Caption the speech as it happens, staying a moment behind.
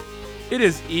It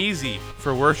is easy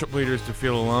for worship leaders to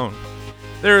feel alone.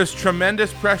 There is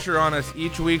tremendous pressure on us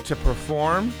each week to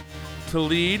perform, to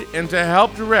lead, and to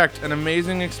help direct an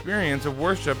amazing experience of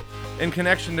worship in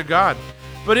connection to God.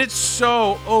 But it's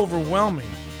so overwhelming.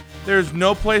 There's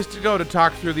no place to go to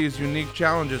talk through these unique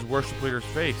challenges worship leaders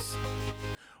face.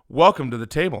 Welcome to the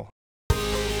table.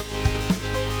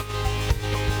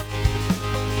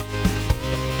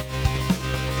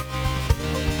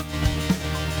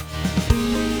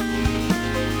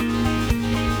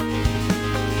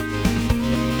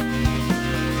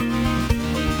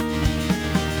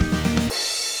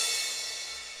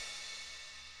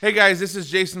 Hey guys, this is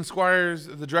Jason Squires,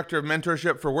 the Director of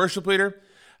Mentorship for Worship Leader.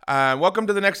 Welcome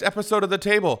to the next episode of The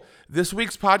Table. This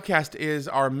week's podcast is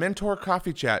our Mentor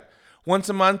Coffee Chat. Once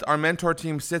a month, our mentor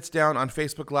team sits down on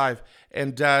Facebook Live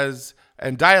and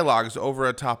dialogues over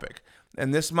a topic.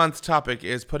 And this month's topic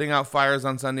is putting out fires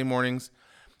on Sunday mornings,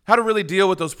 how to really deal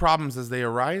with those problems as they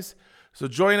arise. So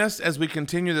join us as we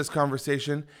continue this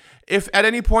conversation. If at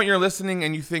any point you're listening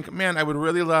and you think, man, I would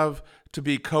really love to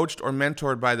be coached or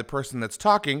mentored by the person that's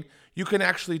talking, you can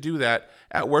actually do that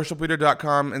at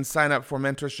worshipleader.com and sign up for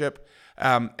mentorship.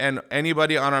 And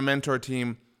anybody on our mentor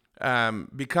team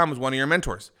becomes one of your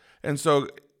mentors. And so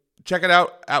check it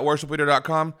out at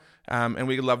worshipleader.com, and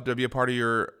we'd love to be a part of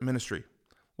your ministry.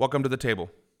 Welcome to the table.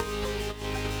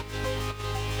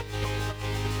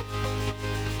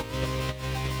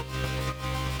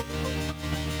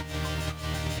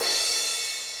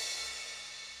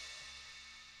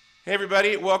 Hey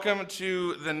everybody, welcome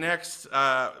to the next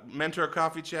Mentor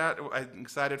Coffee Chat. I'm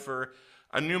excited for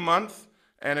a new month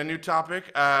and a new topic.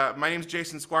 My name is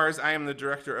Jason Squires. I am the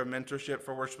Director of Mentorship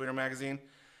for Worship Leader Magazine.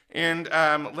 And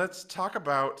let's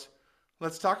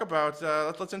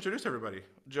introduce everybody.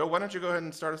 Joe, why don't you go ahead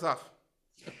and start us off?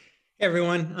 Hey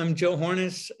everyone, I'm Joe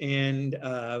Hornes, and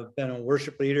I've been a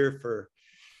worship leader for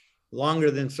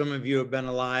longer than some of you have been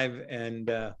alive, and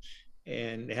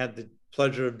had the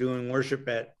pleasure of doing worship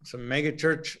at some mega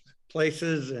church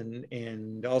places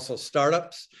and also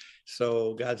startups.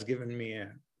 So God's given me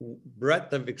a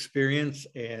breadth of experience,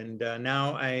 and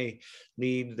now I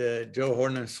lead the Joe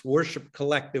Hornes Worship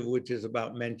Collective, which is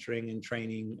about mentoring and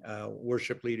training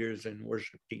worship leaders and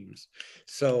worship teams.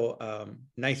 So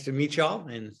nice to meet y'all,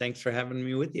 and thanks for having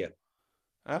me with you.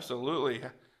 Absolutely.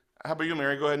 How about you,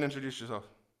 Mary? Go ahead and introduce yourself.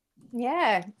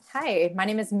 Yeah. Hi, my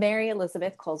name is Mary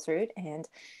Elizabeth Kolsrud, and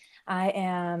I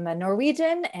am a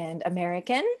Norwegian and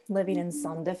American living in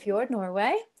Sandefjord,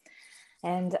 Norway.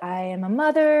 And I am a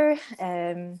mother,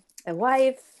 a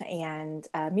wife, and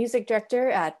a music director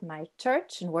at my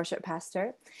church and worship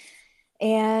pastor.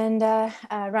 And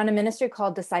I run a ministry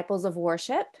called Disciples of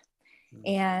Worship.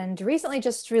 And recently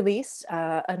just released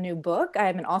a new book. I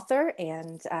am an author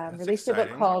and released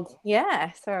exciting. A book called,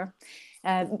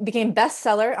 became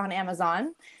bestseller on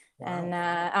Amazon. Wow. And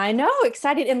I know,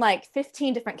 excited in like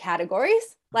 15 different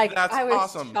categories. Like that's I was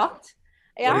awesome. Shocked.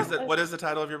 Yeah. What is the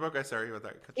title of your book? Sorry about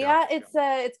that. Yeah,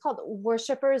 it's called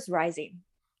Worshipers Rising.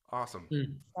 Awesome.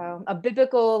 So a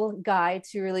biblical guide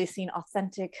to releasing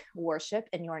authentic worship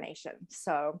in your nation.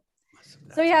 So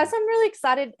I'm really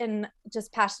excited and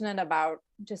just passionate about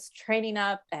just training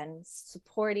up and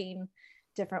supporting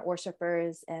different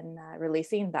worshipers and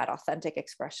releasing that authentic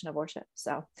expression of worship.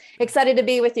 So excited to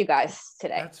be with you guys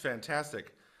today. That's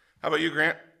fantastic. How about you,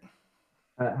 Grant?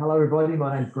 Hello, everybody.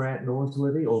 My name's Grant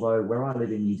Norsworthy, although where I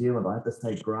live in New Zealand, I have to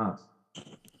say Grant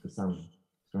for some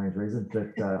strange reason.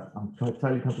 But I'm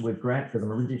totally comfortable with Grant because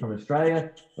I'm originally from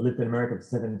Australia. I lived in America for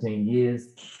 17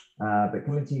 years. But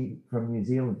coming to you from New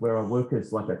Zealand, where I work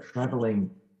as like a traveling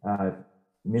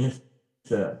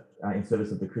minister in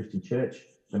service of the Christian church.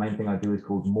 The main thing I do is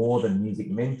called More Than Music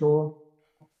Mentor,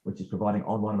 which is providing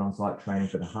online and on-site training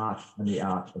for the heart and the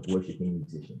art of worshiping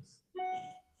musicians.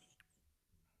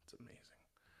 That's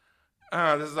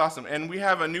amazing. This is awesome. And we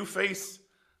have a new face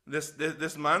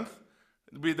this month.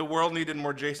 The world needed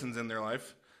more Jasons in their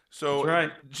life. So,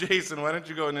 right. Jason, why don't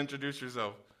you go and introduce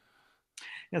yourself?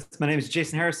 Yes, my name is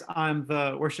Jason Harris. I'm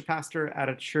the worship pastor at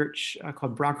a church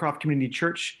called Browncroft Community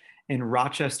Church in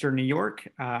Rochester, New York.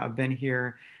 I've been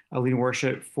here leading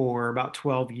worship for about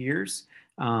 12 years.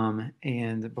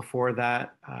 And before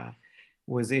that,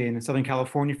 was in Southern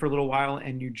California for a little while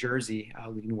and New Jersey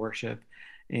leading worship.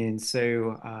 And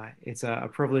so it's a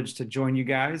privilege to join you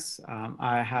guys.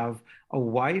 I have a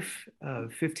wife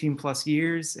of 15 plus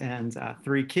years and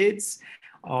 3 kids,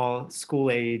 all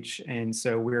school age. And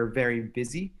so we're very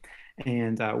busy.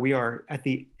 And we are at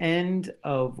the end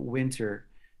of winter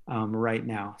right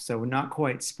now. So not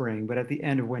quite spring, but at the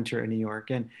end of winter in New York.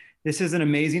 And this is an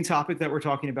amazing topic that we're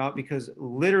talking about because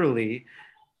literally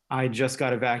I just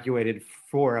got evacuated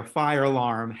for a fire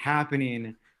alarm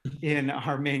happening in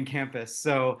our main campus.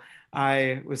 So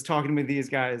I was talking with these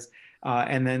guys,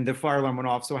 and then the fire alarm went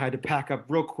off. So I had to pack up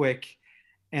real quick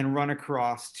and run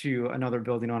across to another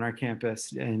building on our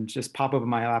campus and just pop open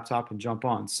my laptop and jump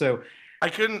on. So I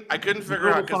couldn't figure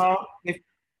out because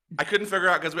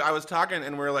I was talking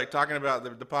and we were like talking about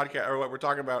the podcast or what we're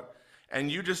talking about,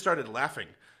 and you just started laughing,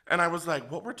 and I was like,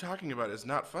 "What we're talking about is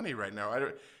not funny right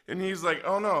now." And he's like,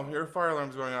 "Oh no, your fire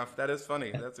alarm's going off. That is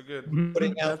funny. That's a good.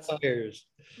 Putting out fires.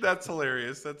 That's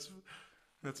hilarious. That's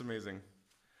amazing."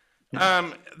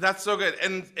 That's so good.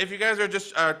 And if you guys are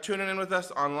just tuning in with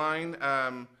us online,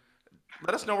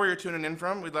 let us know where you're tuning in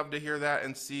from. We'd love to hear that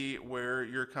and see where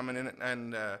you're coming in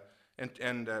and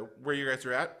where you guys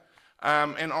are at.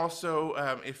 And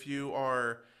also, if you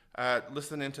are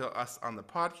listening to us on the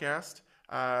podcast,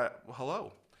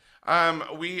 hello.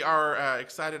 We are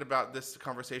excited about this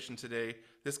conversation today.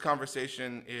 This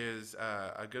conversation is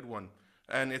a good one,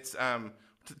 and it's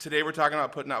today we're talking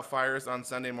about putting out fires on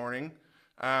Sunday morning.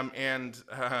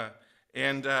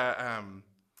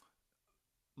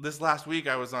 This last week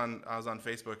I was on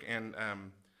Facebook, and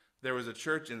there was a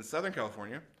church in Southern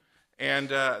California, and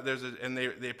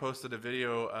they posted a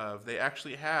video of they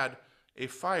actually had a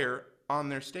fire on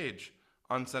their stage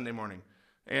on Sunday morning,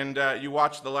 and you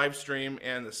watched the live stream,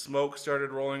 and the smoke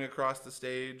started rolling across the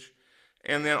stage,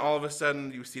 and then all of a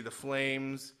sudden you see the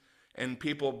flames and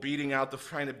people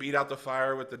trying to beat out the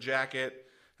fire with the jacket.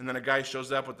 And then a guy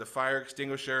shows up with the fire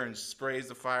extinguisher and sprays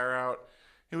the fire out.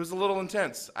 It was a little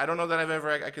intense. I don't know that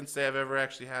I can say I've ever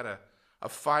actually had a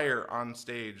fire on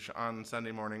stage on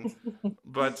Sunday morning.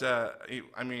 But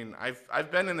I mean,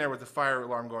 I've been in there with the fire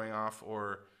alarm going off,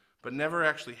 but never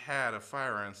actually had a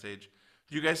fire on stage.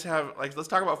 Do you guys have, let's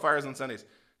talk about fires on Sundays.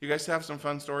 You guys have some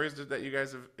fun stories that you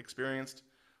guys have experienced,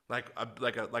 like a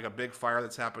big fire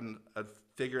that's happened, a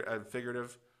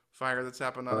figurative fire that's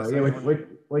happened on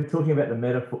we're talking about the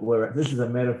metaphor. This is a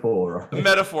metaphor, right?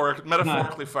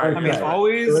 Metaphorically fire. I mean,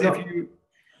 always if you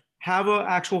have an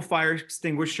actual fire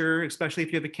extinguisher, especially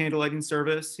if you have a candle lighting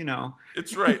service,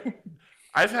 It's right.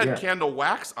 I've had candle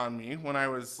wax on me when I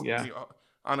was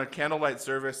on a candlelight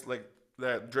service, like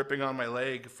that dripping on my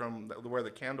leg from where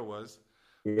the candle was.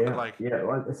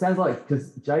 Well, it sounds like,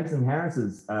 because Jason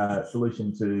Harris's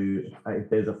solution to if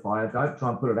there's a fire, don't try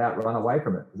and put it out, run away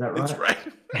from it. Is that right? That's right.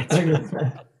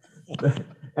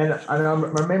 and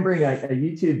I'm remembering a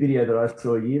YouTube video that I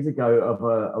saw years ago of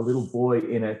a little boy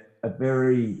in a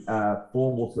very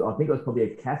formal, I think it was probably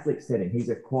a Catholic setting. He's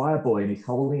a choir boy and he's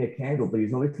holding a candle, but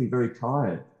he's obviously very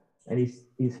tired. And his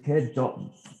head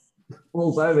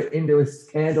falls over into his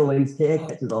candle and his hair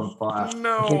catches on fire.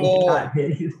 No. He can't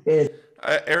hit his head.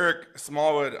 Eric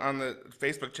Smallwood on the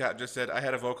Facebook chat just said, I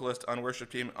had a vocalist on worship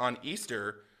team on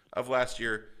Easter of last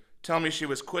year tell me she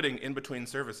was quitting in between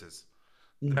services.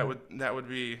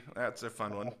 Mm-hmm. That's a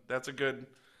fun one. It's a good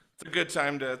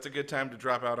time to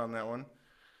drop out on that one.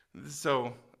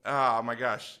 So, oh my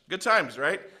gosh, good times,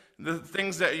 right? The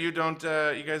things that you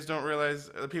guys don't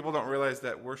realize, people don't realize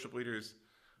that worship leaders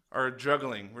are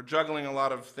juggling. We're juggling a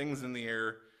lot of things in the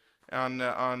air on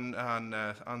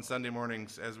Sunday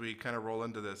mornings as we kind of roll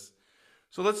into this.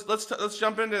 So let's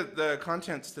jump into the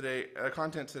content today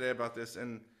about this.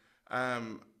 And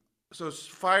so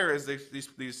fire is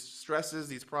these stresses,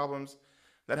 these problems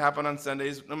that happen on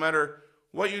Sundays. No matter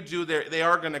what you do, they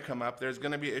are going to come up. There's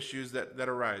going to be issues that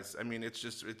arise. I mean,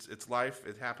 it's life.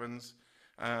 It happens,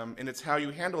 and it's how you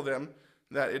handle them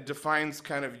that it defines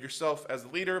kind of yourself as a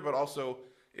leader, but also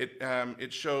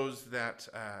it shows that.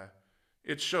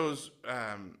 It shows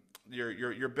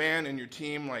your band and your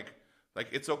team like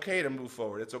it's okay to move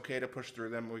forward. It's okay to push through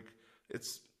them.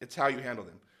 It's how you handle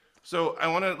them. So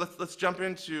let's jump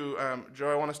into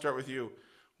Joe. I want to start with you.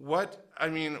 What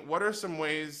are some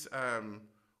ways? From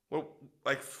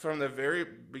the very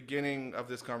beginning of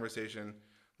this conversation,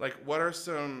 what are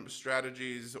some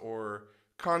strategies or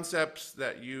concepts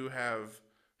that you have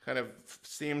kind of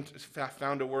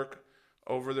found to work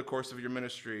over the course of your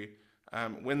ministry?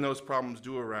 When those problems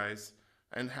do arise,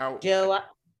 and how Joe,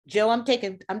 I'm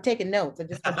taking notes.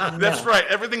 That's right.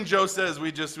 Everything Joe says,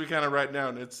 we kind of write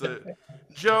down. It's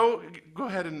Joe. Go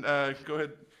ahead.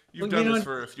 You've done this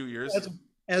for a few years.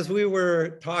 As we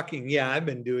were talking, I've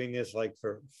been doing this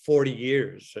for 40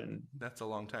 years, and that's a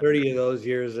long time. 30 of those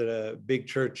years at a big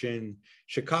church in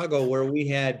Chicago, where we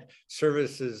had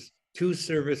services. 2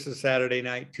 services Saturday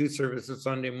night, 2 services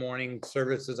Sunday morning,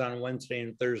 services on Wednesday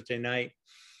and Thursday night.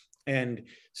 And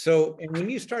when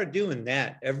you start doing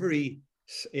that every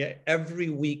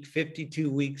week,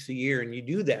 52 weeks a year, and you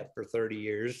do that for 30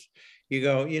 years, you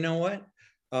go, you know what?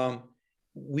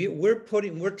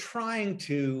 we're trying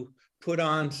to put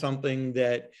on something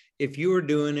that if you were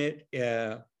doing it,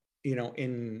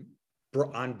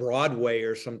 on Broadway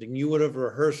or something, you would have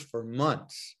rehearsed for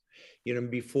months,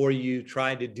 before you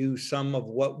try to do some of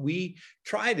what we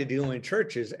try to do in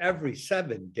churches every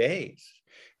 7 days.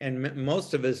 And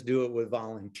most of us do it with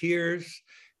volunteers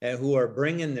who are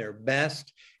bringing their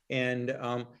best, and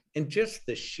just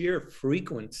the sheer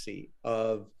frequency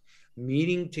of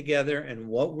meeting together and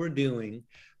what we're doing.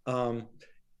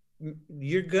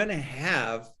 You're going to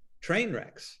have train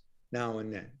wrecks now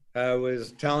and then. I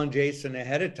was telling Jason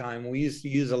ahead of time, we used to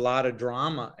use a lot of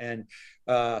drama, and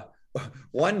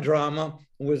one drama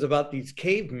was about these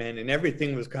cavemen, and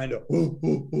everything was kind of ooh,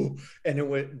 ooh, ooh. And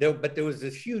but there was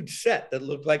this huge set that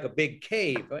looked like a big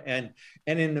cave, and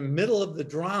in the middle of the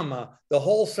drama, the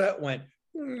whole set went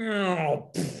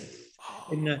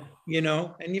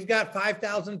and you've got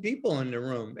 5,000 people in the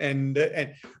room, and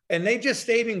they just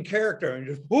stayed in character and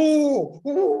just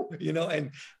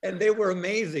and they were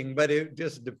amazing, but it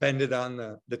just depended on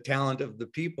the talent of the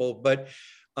people. But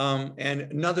and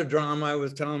another drama I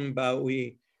was telling them about,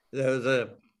 there was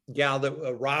a gal that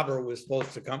a robber was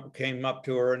supposed to came up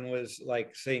to her and was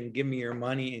like saying, "Give me your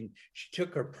money," and she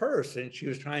took her purse and she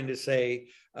was trying to say,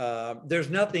 "There's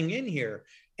nothing in here."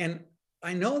 And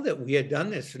I know that we had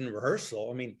done this in rehearsal.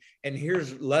 I mean, and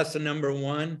here's lesson number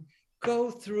 1.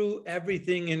 Go through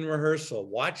everything in rehearsal.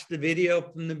 Watch the video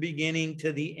from the beginning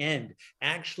to the end.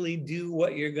 Actually do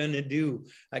what you're going to do.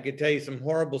 I could tell you some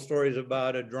horrible stories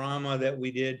about a drama that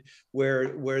we did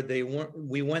where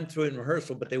we went through it in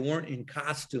rehearsal, but they weren't in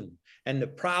costume. And the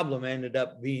problem ended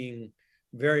up being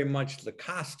very much the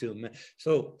costume.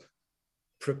 So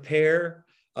prepare,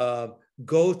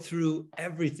 go through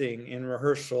everything in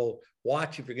rehearsal.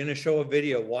 Watch, if you're going to show a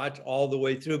video, watch all the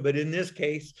way through. But in this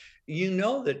case,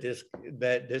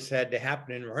 that this had to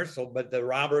happen in rehearsal, but the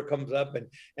robber comes up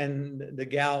and the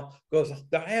gal goes,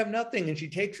 "I have nothing." And she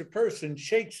takes her purse and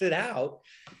shakes it out.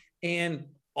 And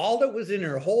all that was in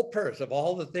her whole purse of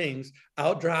all the things,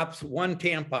 out drops one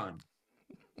tampon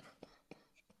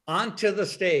onto the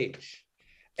stage.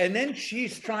 And then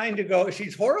she's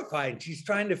horrified. She's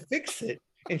trying to fix it.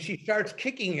 And she starts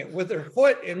kicking it with her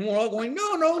foot, and we're all going,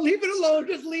 no, leave it alone,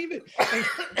 just leave it.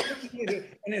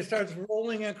 And it starts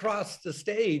rolling across the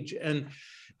stage. And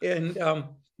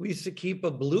we used to keep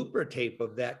a blooper tape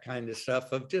of that kind of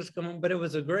stuff, of just going, but it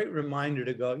was a great reminder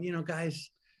to go,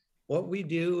 guys, what we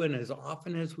do, and as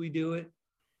often as we do it,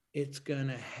 it's going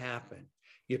to happen.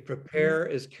 You prepare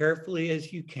as carefully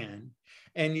as you can.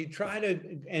 And you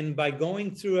and by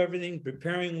going through everything,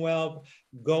 preparing well,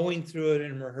 going through it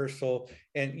in rehearsal,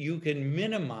 and you can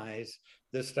minimize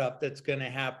the stuff that's going to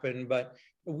happen. But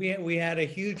we had a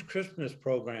huge Christmas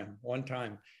program one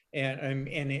time, and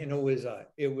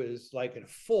it was like a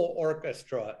full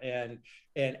orchestra and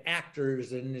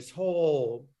actors and this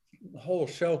whole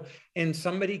show. And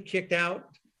somebody kicked out.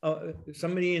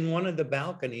 Somebody in one of the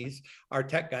balconies, our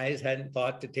tech guys hadn't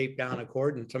thought to tape down a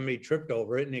cord, and somebody tripped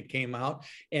over it and it came out,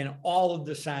 and all of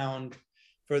the sound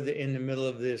in the middle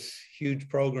of this huge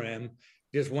program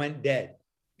just went dead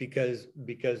because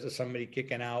of somebody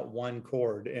kicking out one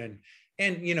cord. And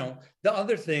the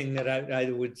other thing that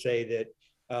I would say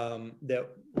that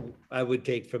I would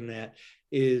take from that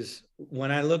is, when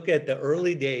I look at the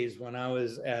early days, when I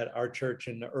was at our church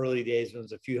in the early days, there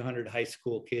was a few hundred high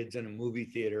school kids in a movie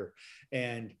theater,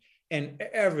 and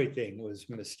everything was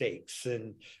mistakes.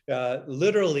 And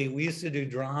literally, we used to do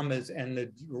dramas, and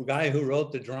the guy who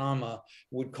wrote the drama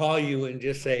would call you and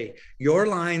just say, "Your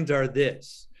lines are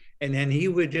this." And then he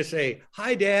would just say,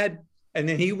 "Hi, Dad." And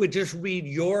then he would just read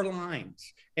your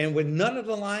lines. And with none of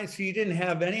the lines, so you didn't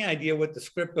have any idea what the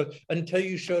script was until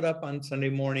you showed up on Sunday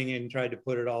morning and tried to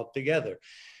put it all together.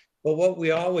 But what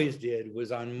we always did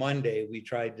was, on Monday, we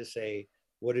tried to say,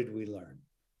 what did we learn?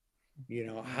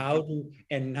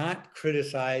 And not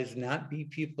criticize, not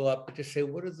beat people up, but just say,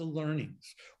 what are the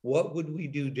learnings? What would we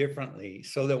do differently?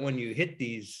 So that when you hit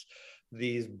these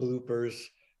bloopers,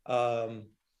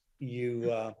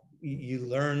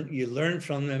 you learn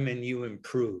from them and you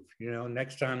improve.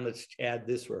 Next time, let's add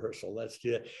this rehearsal. Let's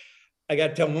do it. I got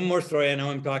to tell one more story. I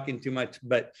know I'm talking too much,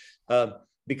 but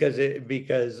because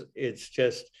it's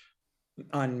just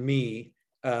on me.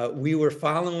 We were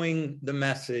following the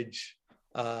message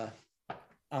on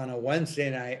a Wednesday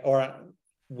night, or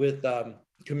with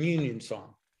communion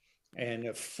song, and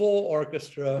a full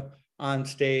orchestra on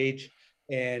stage.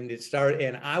 And it started,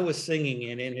 and I was singing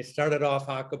it, and it started off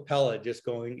a cappella, just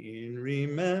going, "In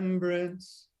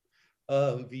remembrance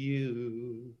of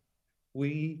you,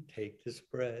 we take this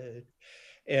bread."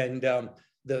 And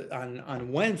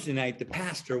on Wednesday night, the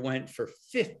pastor went for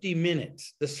 50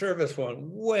 minutes. The service went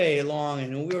way long,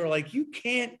 and we were like, you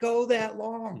can't go that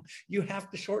long. You have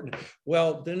to shorten it.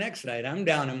 Well, the next night, I'm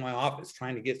down in my office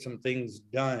trying to get some things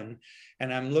done,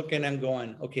 and I'm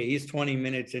going, okay, he's 20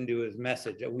 minutes into his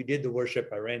message. We did the worship.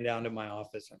 I ran down to my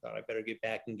office. I thought I better get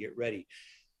back and get ready.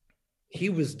 He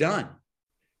was done.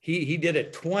 He did a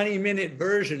 20-minute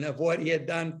version of what he had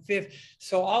done.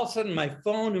 So all of a sudden my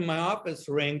phone in my office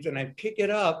rings, and I pick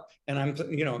it up, and I'm,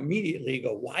 immediately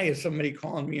go, why is somebody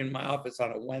calling me in my office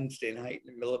on a Wednesday night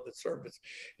in the middle of the service?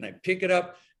 And I pick it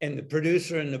up, and the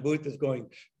producer in the booth is going,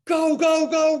 go, go,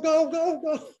 go, go, go,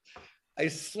 go. I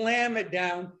slam it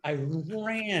down. I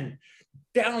ran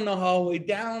down the hallway,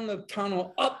 down the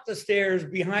tunnel, up the stairs,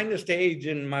 behind the stage.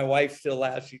 And my wife still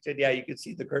laughs. She said, yeah, you could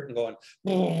see the curtain going,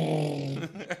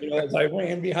 as I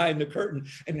ran behind the curtain.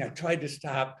 And I tried to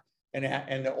stop, and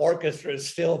the orchestra is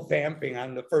still vamping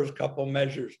on the first couple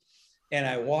measures. And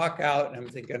I walk out, and I'm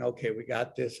thinking, okay, we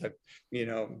got this.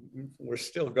 We're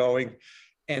still going.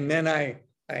 And then I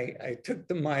took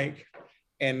the mic,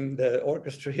 and the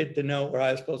orchestra hit the note where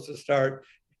I was supposed to start.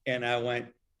 And I went,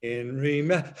 in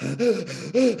remembrance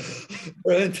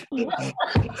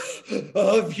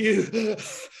of you.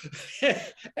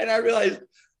 And I realized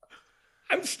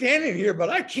I'm standing here, but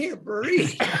I can't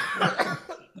breathe.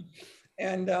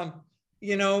 And,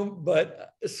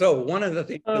 but so one of the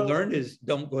things I learned is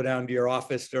don't go down to your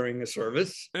office during the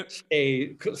service.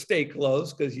 Stay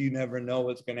close, because you never know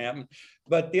what's going to happen.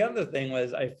 But the other thing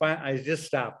was I just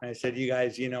stopped, and I said, you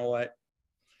guys, you know what?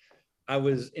 I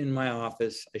was in my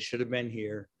office. I should have been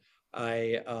here.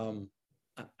 I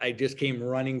just came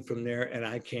running from there, and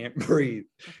I can't breathe.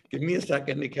 Give me a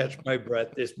second to catch my breath.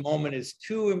 This moment is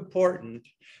too important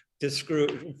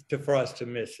for us to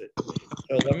miss it.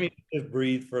 So let me just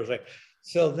breathe for a second.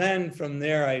 So then from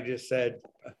there, I just said,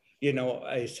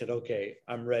 I said, okay,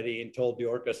 I'm ready, and told the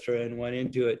orchestra and went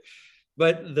into it.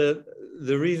 But the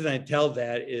reason I tell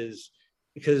that is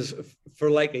because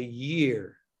for like a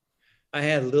year, I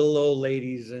had little old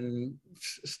ladies and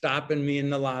stopping me in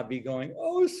the lobby going,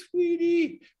 oh,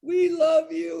 sweetie, we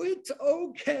love you. It's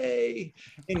okay.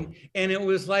 And it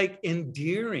was like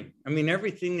endearing. I mean,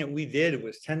 everything that we did, it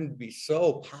was tended to be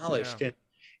so polished. Yeah.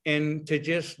 And to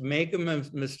just make a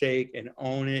mistake and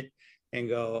own it and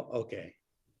go, okay,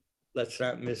 let's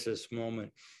not miss this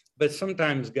moment. But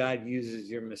sometimes God uses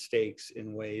your mistakes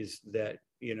in ways that,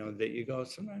 that you go,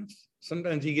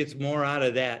 sometimes he gets more out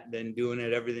of that than doing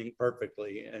everything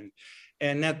perfectly.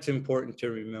 And that's important to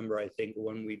remember, I think,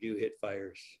 when we do hit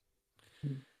fires.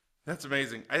 That's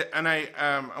amazing.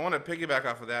 I want to piggyback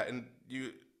off of that. And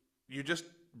you just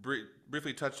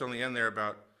briefly touched on the end there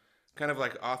about kind of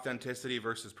like authenticity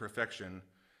versus perfection,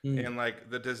 and like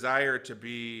the desire to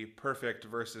be perfect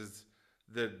versus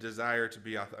the desire to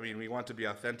be, we want to be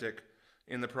authentic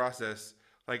in the process.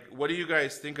 Like, what do you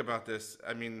guys think about this?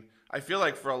 I mean, I feel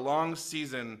like for a long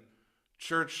season,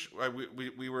 church,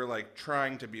 we were like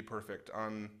trying to be perfect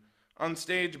on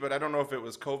stage, but I don't know if it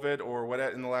was COVID or what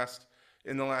in the last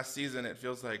season, it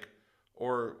feels like,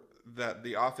 or that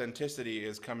the authenticity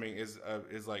is coming is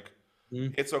like,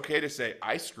 it's okay to say,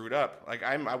 I screwed up. Like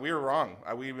we were wrong.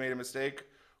 We made a mistake.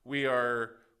 We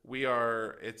are,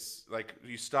 it's like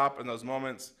you stop in those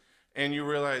moments and you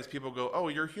realize people go, oh,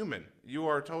 you're human. You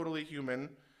are totally human.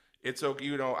 It's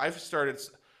okay. I've started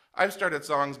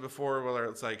songs before where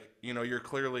it's like, you're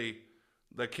clearly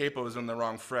the capo's in the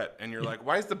wrong fret, and you're like,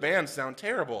 why does the band sound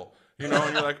terrible? And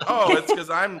you're like, oh, it's because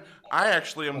I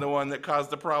actually am the one that caused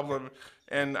the problem,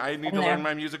 and I need to learn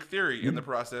my music theory in the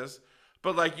process.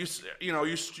 But like you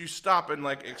stop and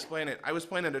like explain it. I was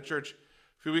playing at a church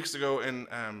a few weeks ago, and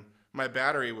my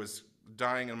battery was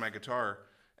dying in my guitar,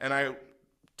 and I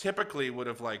typically would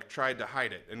have like tried to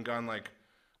hide it and gone like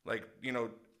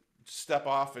step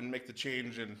off and make the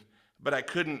change, but I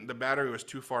couldn't. The battery was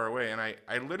too far away, and I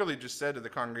literally just said to the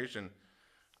congregation,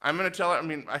 I'm going to tell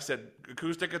it. I said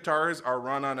acoustic guitars are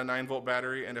run on a 9-volt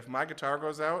battery, and if my guitar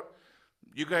goes out,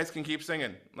 you guys can keep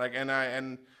singing. Like,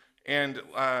 and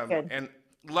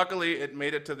luckily it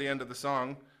made it to the end of the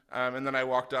song, and then I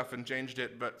walked off and changed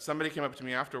it. But somebody came up to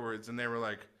me afterwards, and they were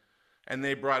like, and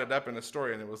they brought it up in the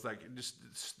story, and it was like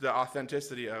just the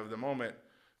authenticity of the moment,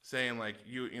 saying like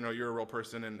you're a real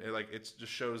person, and it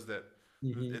just shows that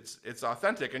it's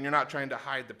authentic, and you're not trying to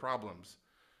hide the problems.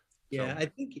 Yeah, I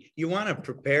think you want to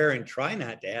prepare and try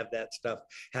not to have that stuff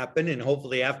happen, and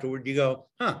hopefully afterward you go,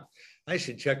 I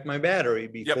should check my battery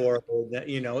before that,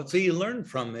 so you learn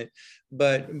from it.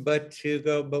 But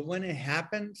when it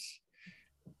happens,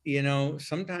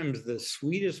 sometimes the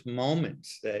sweetest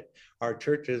moments that our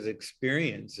churches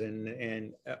experience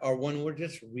and are when we're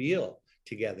just real.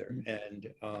 together. And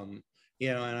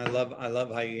you know, and I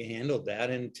love how you handled that,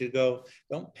 and to go,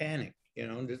 don't panic, you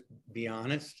know, just be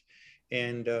honest,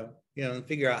 and you know,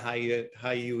 figure out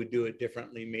how you would do it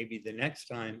differently maybe the next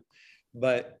time,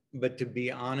 but to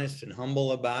be honest and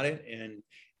humble about it,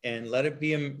 and let it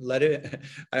be, let it.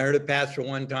 I heard a pastor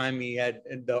one time, he had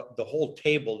the whole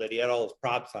table that he had all his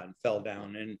props on fell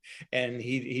down, and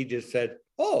he just said,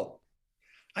 "Oh,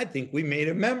 I think we made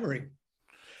a memory."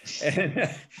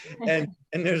 And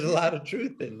and there's a lot of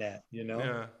truth in that, you know.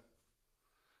 Yeah.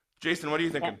 Jason, what are you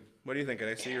thinking? What are you thinking?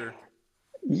 I see your.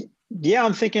 Yeah,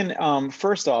 I'm thinking,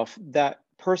 first off, that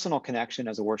personal connection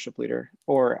as a worship leader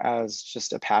or as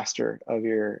just a pastor of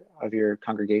your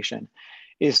congregation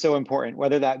is so important,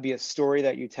 whether that be a story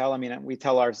that you tell. I mean, we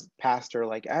tell our pastor,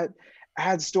 like,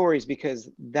 add stories,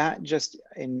 because that just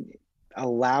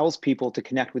allows people to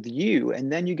connect with you,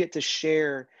 and then you get to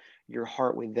share your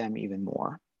heart with them even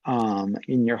more,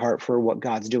 in your heart for what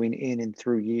God's doing in and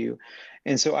through you.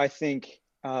 And so I think,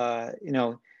 you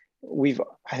know,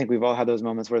 I think we've all had those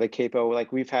moments where the capo,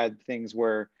 like we've had things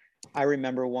where I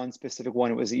remember one specific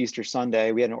one. It was Easter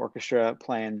Sunday. We had an orchestra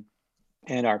playing,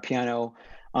 and our piano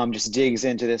just digs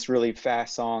into this really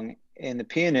fast song, and the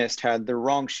pianist had the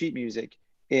wrong sheet music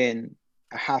in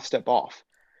a half step off.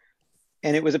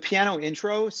 And it was a piano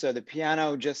intro, so the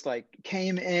piano just like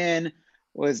came in, it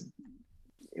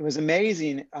was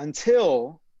amazing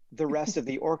until the rest of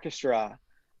the orchestra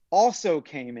also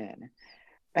came in.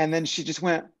 And then she just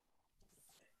went,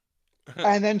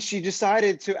 and then she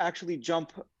decided to actually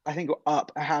jump, I think,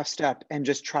 up a half step and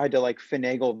just tried to like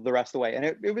finagle the rest of the way. And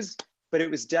it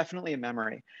was definitely a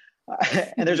memory.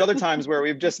 And there's other times where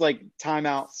we've just like time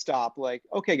out, stop, like,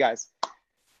 okay, guys,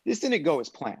 this didn't go as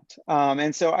planned.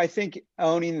 And so I think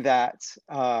owning that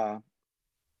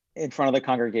in front of the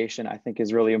congregation, I think,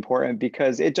 is really important,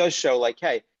 because it does show like,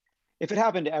 hey, if it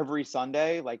happened every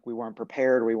Sunday, like we weren't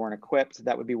prepared, we weren't equipped,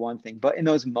 that would be one thing. But in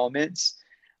those moments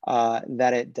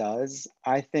that it does,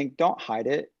 I think, don't hide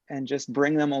it and just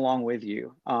bring them along with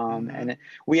you. And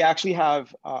we actually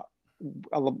have,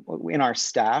 in our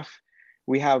staff,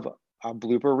 we have a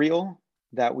blooper reel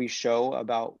that we show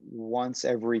about once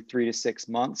every 3 to 6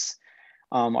 months.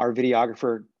 Our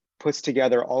videographer puts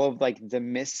together all of like the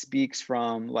misspeaks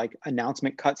from like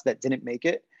announcement cuts that didn't make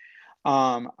it.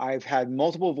 I've had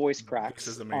multiple voice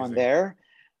cracks on there.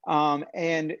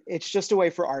 And it's just a way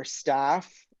for our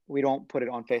staff. We don't put it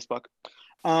on Facebook,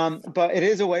 but it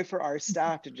is a way for our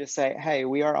staff to just say, hey,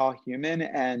 we are all human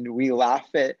and we laugh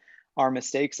at our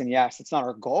mistakes. And yes, it's not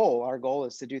our goal. Our goal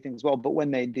is to do things well, but when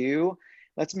they do,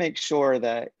 let's make sure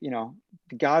that, you know,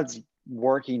 God's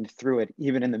working through it,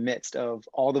 even in the midst of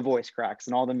all the voice cracks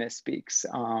and all the misspeaks.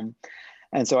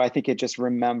 And so I think it just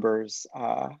remembers,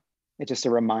 it's just a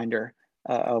reminder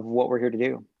of what we're here to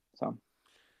do.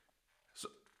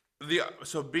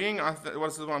 So being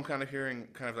what's the one I'm kind of hearing,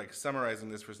 kind of like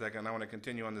summarizing this for a second. I want to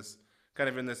continue on this kind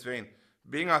of in this vein.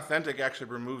 Being authentic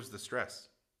actually removes the stress,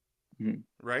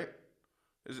 right?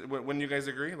 When you guys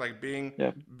agree, like being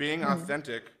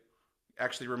authentic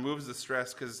actually removes the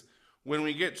stress, because when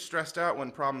we get stressed out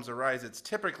when problems arise, it's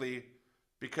typically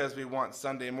because we want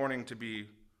Sunday morning to be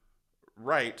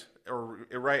right, or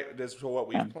right as to what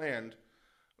we've planned,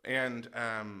 and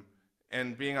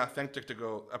being authentic to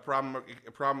go, a problem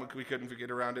we couldn't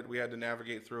get around it, we had to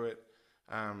navigate through it.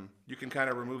 You can kind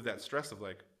of remove that stress of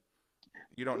like,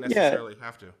 you don't necessarily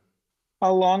have to.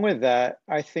 Along with that,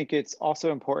 I think it's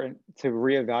also important to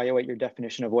reevaluate your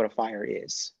definition of what a fire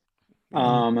is.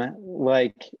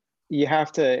 Like you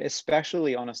have to,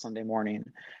 especially on a Sunday morning,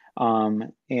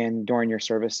 and during your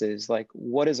services, like,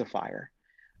 what is a fire?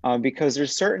 Because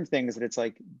there's certain things that it's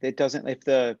like, it doesn't, if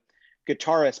the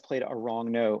guitarist played a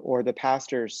wrong note or the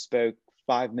pastor spoke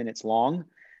 5 minutes long,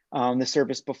 the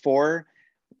service before,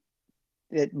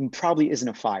 it probably isn't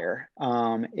a fire.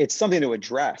 It's something to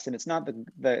address, and it's not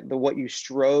the what you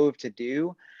strove to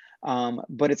do,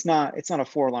 but it's not a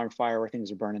 4-alarm fire where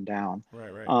things are burning down.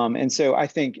 Right. And so I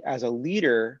think as a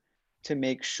leader, to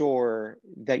make sure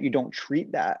that you don't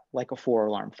treat that like a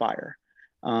 4-alarm fire,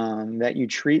 that you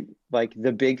treat like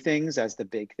the big things as the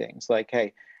big things. Like,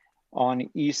 hey, on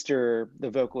Easter,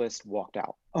 the vocalist walked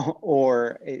out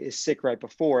or is sick right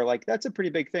before, like that's a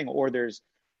pretty big thing. Or there's,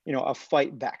 you know, a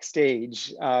fight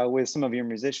backstage with some of your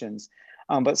musicians.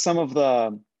 But some of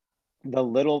the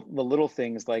little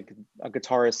things, like a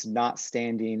guitarist not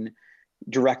standing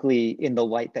directly in the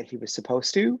light that he was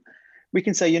supposed to, we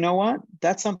can say, you know what,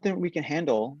 that's something we can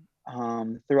handle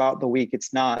throughout the week.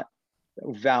 It's not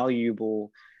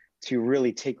valuable to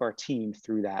really take our team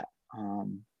through that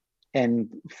and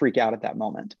freak out at that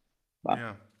moment.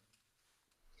 Yeah.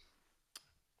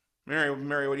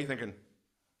 Mary, what are you thinking?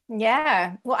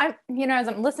 Yeah. Well, as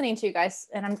I'm listening to you guys,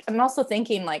 and I'm also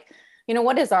thinking like,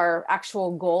 what is our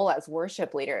actual goal as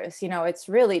worship leaders? It's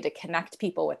really to connect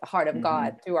people with the heart of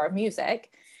God through our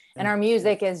music. And our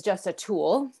music is just a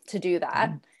tool to do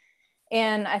that.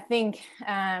 And I think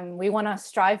we want to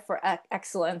strive for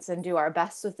excellence and do our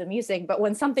best with the music. But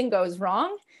when something goes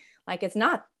wrong, it's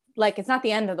not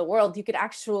the end of the world. You could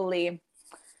actually,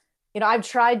 I've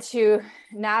tried to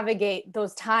navigate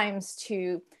those times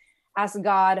to ask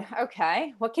God,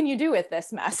 okay, what can you do with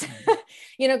this mess?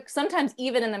 Sometimes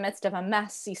even in the midst of a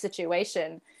messy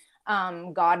situation,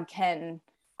 God can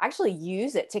actually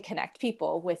use it to connect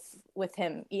people with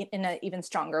him in an even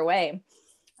stronger way.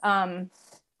 I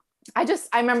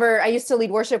remember I used to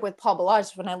lead worship with Paul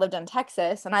Balazs when I lived in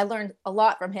Texas, and I learned a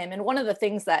lot from him. And one of the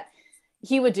things that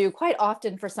he would do quite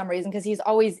often for some reason, because he's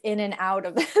always in and out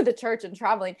of the church and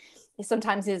traveling,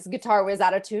 sometimes his guitar was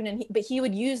out of tune, but he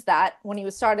would use that when he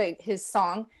was starting his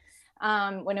song.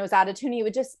 When it was out of tune, he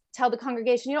would just tell the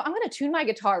congregation, I'm going to tune my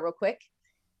guitar real quick,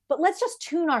 but let's just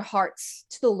tune our hearts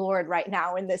to the Lord right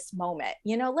now in this moment.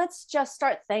 Let's just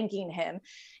start thanking him,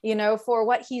 for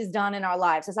what he's done in our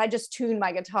lives as I just tune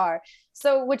my guitar.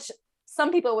 So, which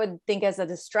some people would think as a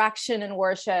distraction in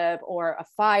worship or a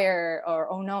fire or,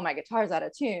 oh no, my guitar's out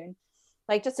of tune.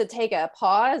 Just to take a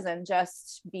pause and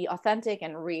just be authentic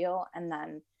and real, and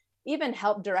then even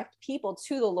help direct people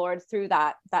to the Lord through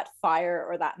that fire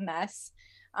or that mess.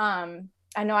 I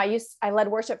know I led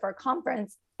worship for a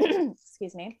conference,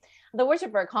 excuse me, the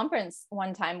worship for a conference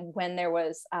one time when there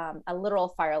was a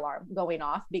literal fire alarm going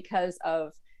off because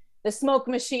of the smoke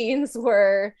machines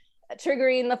were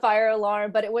triggering the fire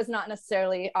alarm, but it was not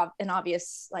necessarily an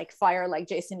obvious fire like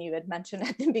Jason, you had mentioned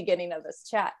at the beginning of this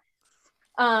chat.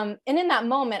 And in that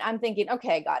moment, I'm thinking,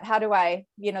 okay, God, how do I,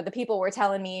 the people were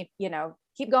telling me,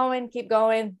 keep going.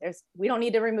 We don't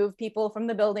need to remove people from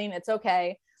the building. It's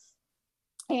okay.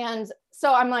 And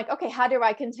so I'm like, okay, how do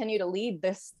I continue to lead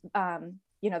this,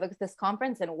 this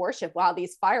conference and worship while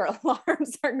these fire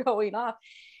alarms are going off?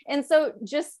 And so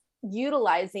just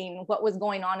utilizing what was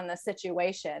going on in the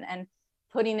situation and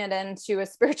putting it into a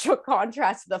spiritual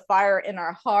contrast to the fire in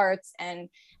our hearts, and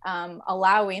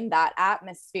allowing that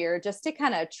atmosphere just to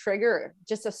kind of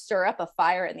just to stir up a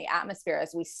fire in the atmosphere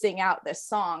as we sing out this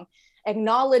song,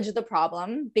 acknowledge the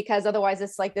problem, because otherwise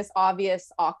it's like this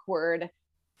obvious, awkward,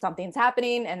 something's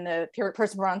happening and the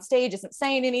person we're on stage isn't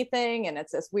saying anything, and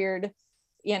it's this weird,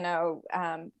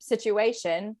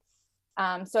 situation.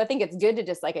 So I think it's good to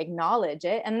just acknowledge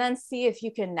it and then see if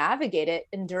you can navigate it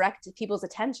and direct people's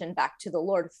attention back to the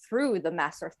Lord through the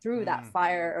mess or through that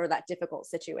fire or that difficult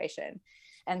situation.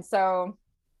 And so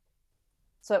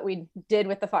what we did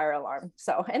with the fire alarm.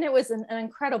 And it was an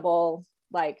incredible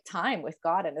time with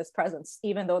God in his presence,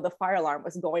 even though the fire alarm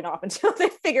was going off until they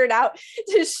figured out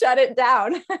to shut it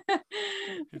down.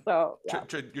 So yeah.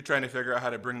 You're trying to figure out how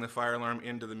to bring the fire alarm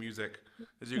into the music.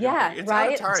 It's right.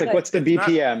 Out of time. It's what's the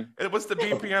BPM? What's the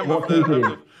BPM of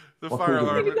the fire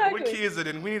alarm? Exactly. What key is it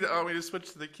in? We need to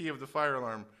switch to the key of the fire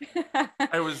alarm.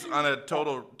 I was on a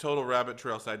total rabbit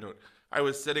trail side note. I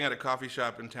was sitting at a coffee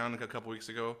shop in town a couple weeks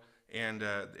ago, and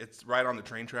it's right on the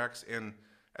train tracks, and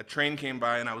a train came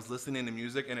by, and I was listening to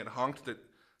music, and it honked.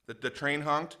 The train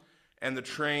honked, and the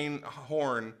train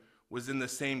horn was in the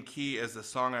same key as the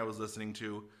song I was listening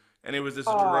to, and it was this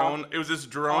drone. It was this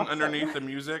drone underneath the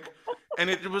music, and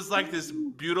it was like this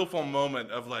beautiful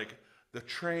moment of the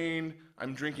train.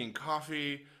 I'm drinking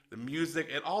coffee, the music.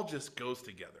 It all just goes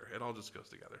together.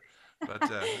 But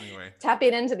anyway,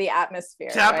 tapping into the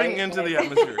atmosphere. The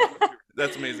atmosphere.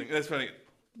 That's amazing. That's funny.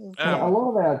 A lot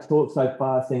of our talk so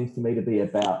far seems to me to be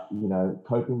about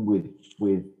coping with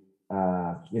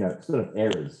sort of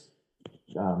errors,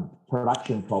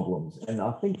 production problems, and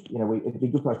I think it'd be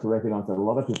good for us to recognise that a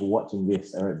lot of people watching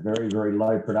this are at very, very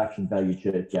low production value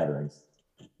church gatherings,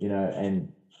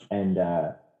 and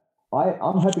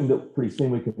I'm hoping that pretty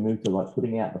soon we can move to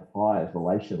putting out the fires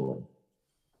relationally,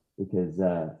 because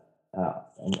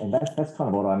and that's kind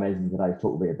of what I imagine today's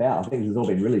talk will be about. I think this has all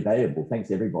been really valuable.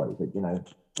 Thanks everybody, but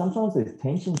sometimes there's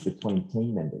tensions between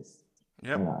team members.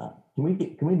 Yep.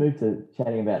 Can we move to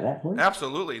chatting about that, please?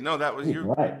 Absolutely. No, that was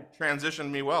you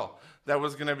transitioned me well. That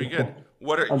was going to be good.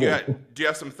 Do you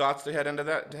have some thoughts to head into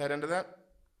that?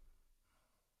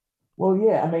 Well,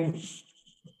 yeah. I mean,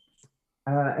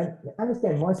 and I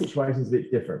understand my situation is a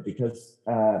bit different because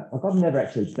I've never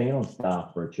actually been on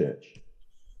staff for a church.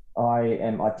 I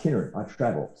am itinerant. I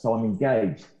travel, so I'm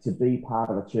engaged to be part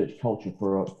of a church culture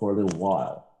for a little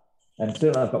while. And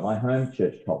certainly, I've got my home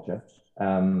church culture where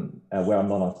I'm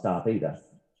not on staff either.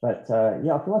 But I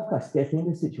feel like I step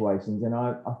into situations and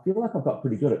I feel like I've got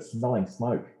pretty good at smelling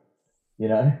smoke,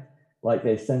 like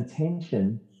there's some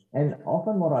tension. And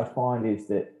often what I find is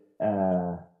that,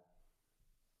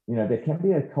 there can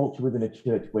be a culture within a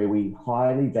church where we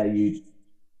highly value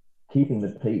keeping the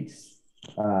peace,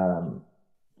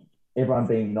 everyone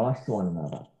being nice to one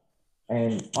another.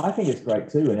 And I think it's great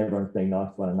too when everyone's being nice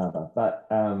to one another. But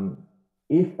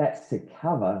if that's to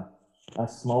cover a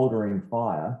smouldering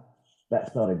fire,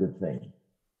 that's not a good thing.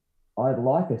 I'd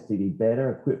like us to be better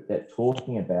equipped at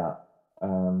talking about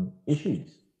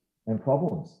issues and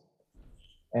problems.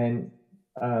 And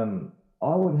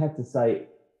I would have to say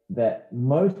that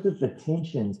most of the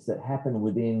tensions that happen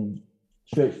within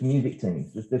church music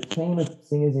teams, the team of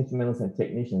singers, instrumentalists, and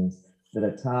technicians that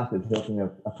are tasked with helping a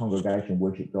congregation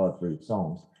worship God through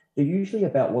songs, they're usually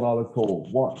about what I would call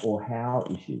what or how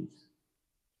issues.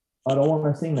 I don't want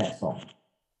to sing that song.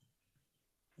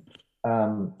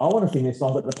 I want to sing this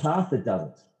song, but the pastor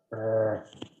doesn't. I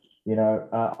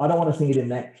don't want to sing it in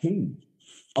that key.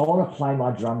 I want to play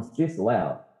my drums this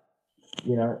loud,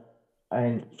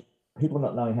 and people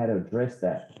not knowing how to address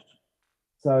that.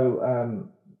 So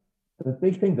the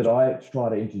big thing that I try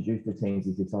to introduce to teams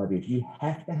is this idea: you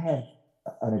have to have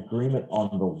an agreement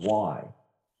on the why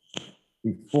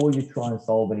before you try and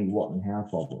solve any what and how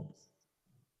problems.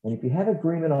 And if you have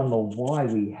agreement on the why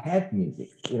we have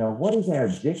music, what is our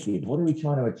objective? What are we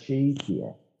trying to achieve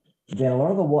here? Then a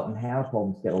lot of the what and how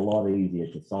problems get a lot easier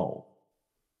to solve.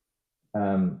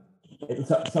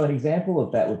 So an example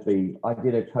of that would be, I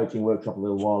did a coaching workshop a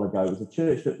little while ago. It was a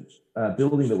church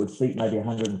building that would seat maybe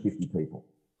 150 people.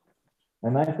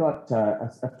 And they've got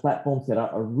a platform set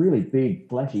up, a really big,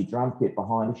 flashy drum kit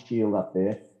behind a shield up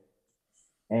there.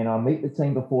 And I meet the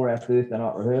team before our Thursday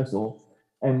night rehearsal,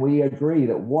 and we agree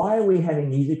that why are we having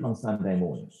music on Sunday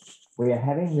mornings? We are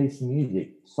having this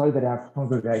music so that our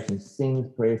congregation sings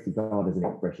prayers to God as an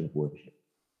expression of worship.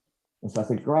 And so I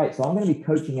said, great. So I'm going to be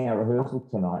coaching our rehearsal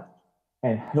tonight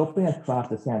and helping us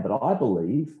craft a sound that I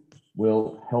believe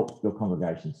will help your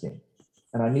congregation sing.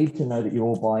 And I need to know that you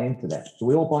all buy into that. Do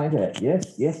we all buy into that?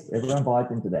 Yes, everyone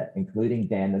buys into that, including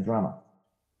Dan, the drummer.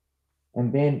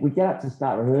 And then we get up to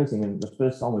start rehearsing, and the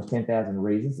first song was 10,000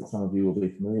 Reasons, that some of you will be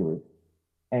familiar with.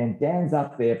 And Dan's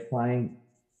up there playing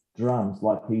drums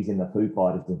like he's in the Foo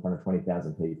Fighters in front of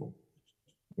 20,000 people.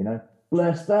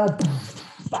 Bless the...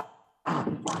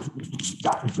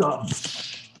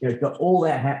 It's got all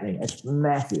that happening. It's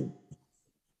massive.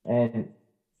 And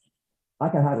I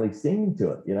can hardly sing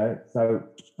to it, So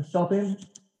I stop him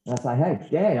and I say, hey,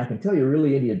 Dan, I can tell you're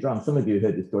really into your drums. Some of you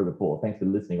heard this story before. Thanks for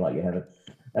listening like you haven't.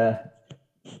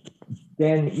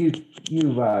 Dan,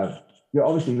 you're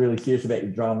obviously really serious about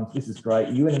your drums. This is great.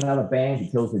 You in another band, he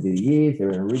tells me that he is. They're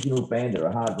an original band. They're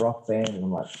a hard rock band. And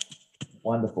I'm like,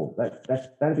 wonderful.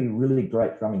 That'd be really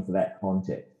great drumming for that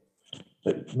context.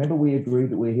 But remember we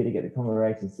agreed that we're here to get the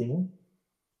congregation singing?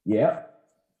 Yeah.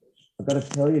 I've got to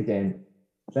tell you, Dan,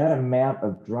 that amount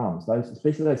of drums,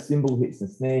 especially those cymbal hits and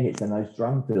snare hits and those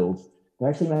drum fills, they're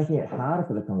actually making it harder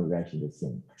for the congregation to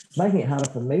sing. It's making it harder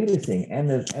for me to sing and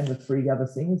the three other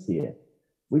singers here.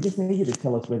 We just need you to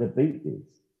tell us where the beat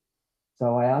is.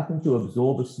 So I asked him to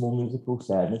absorb a small musical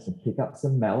sadness and pick up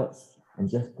some mallets and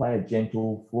just play a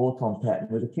gentle floor tom pattern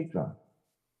with a kick drum,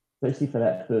 especially for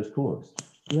that first chorus.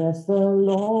 Bless the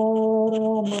Lord,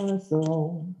 oh my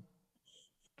soul.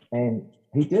 And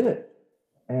he did it.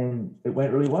 And it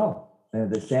went really well. And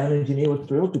the sound engineer was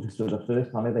thrilled because it was the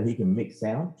first time ever he can mix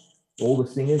sound. All the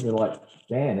singers are like,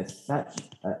 man, it's such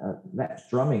that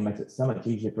drumming makes it so much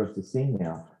easier for us to sing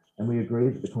now. And we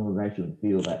agreed that the congregation would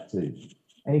feel that too.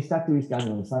 And he stuck to his guns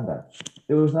on Sunday.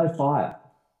 There was no fire.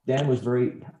 Dan was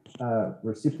very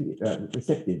receptive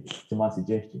to my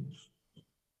suggestions.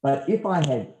 But if I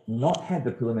had not had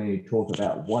the preliminary talk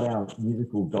about what our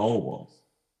musical goal was,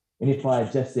 and if I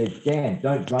had just said, Dan,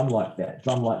 don't drum like that,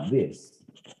 drum like this,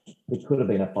 it could have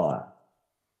been a fire.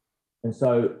 And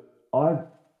so the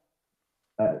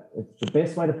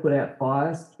best way to put out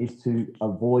fires is to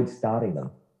avoid starting them.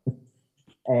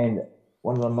 And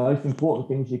one of the most important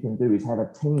things you can do is have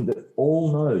a team that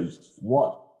all knows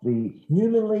what the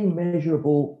humanly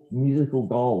measurable musical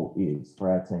goal is for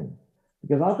our team.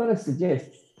 Because I want to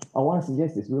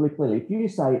suggest this really clearly. If you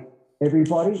say,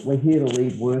 everybody, we're here to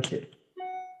lead worship,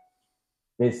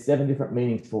 there's 7 different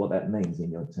meanings for what that means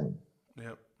in your team.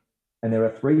 Yep. And there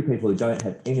are 3 people who don't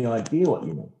have any idea what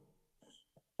you mean.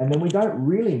 And then we don't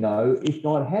really know if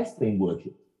God has been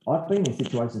worshipped. I've been in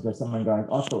situations where someone going,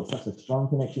 I felt such a strong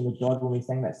connection with God when we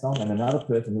sang that song, and another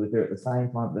person who was there at the same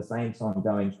time, the same song,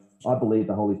 going, I believe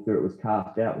the Holy Spirit was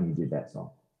cast out when you did that song.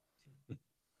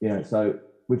 So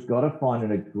we've got to find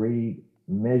an agreed,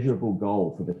 measurable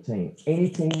goal for the team. Any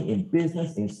team in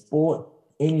business, in sport,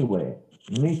 anywhere,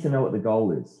 needs to know what the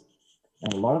goal is.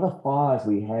 And a lot of the fires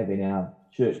we have in our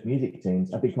church music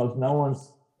teams are because no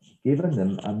one's given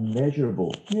them a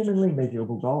measurable, humanly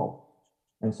measurable goal.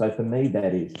 And so for me,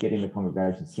 that is getting the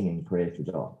congregation singing prayers to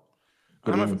God,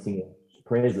 getting them singing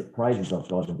praises of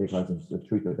God and declaring the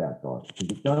truth about God.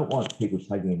 Because you don't want people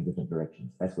taking in different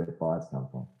directions. That's where the fires come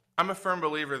from. I'm a firm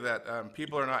believer that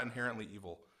people are not inherently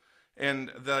evil,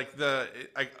 and a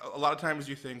lot of times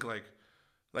you think like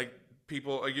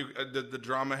people the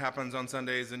drama happens on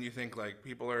Sundays and you think like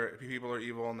people are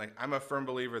evil, and like I'm a firm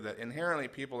believer that inherently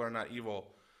people are not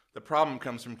evil. The problem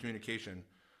comes from communication.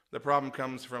 The problem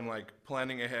comes from like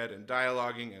planning ahead and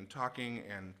dialoguing and talking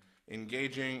and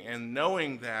engaging and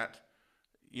knowing that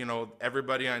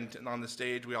everybody on the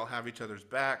stage, we all have each other's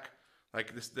back.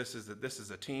 Like this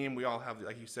is a team. We all have,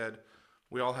 like you said,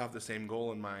 we all have the same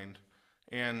goal in mind.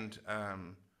 And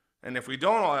if we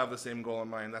don't all have the same goal in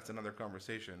mind, that's another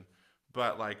conversation.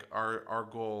 But like our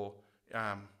goal,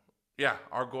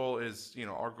 our goal is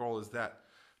that.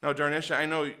 Now, Darnisha, I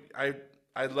know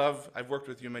I've worked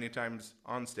with you many times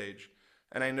on stage,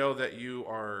 and I know that you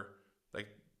are like,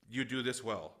 you do this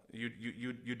well.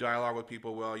 You dialogue with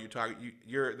people well. You talk.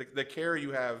 The care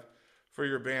you have for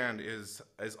your band is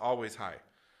always high,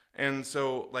 and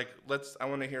so like I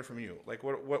want to hear from you. Like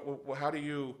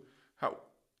how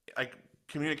like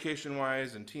communication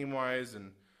wise and team wise,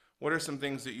 and what are some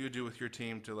things that you do with your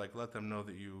team to like let them know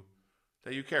that you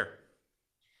care?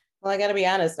 Well, I got to be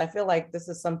honest. I feel like this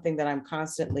is something that I'm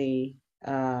constantly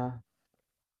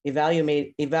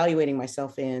evaluating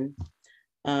myself in,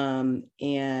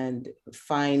 and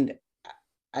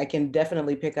I can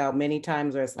definitely pick out many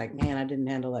times where it's like, man, I didn't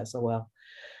handle that so well,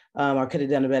 or could have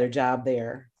done a better job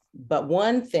there. But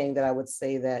one thing that I would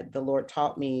say that the Lord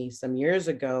taught me some years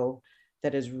ago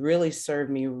that has really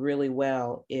served me really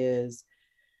well is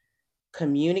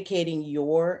communicating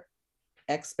your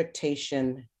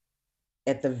expectation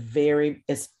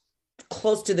as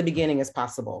close to the beginning as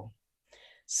possible,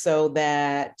 so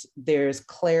that there's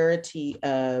clarity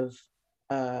of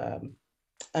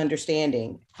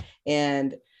understanding.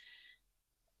 And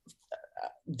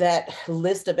that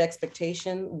list of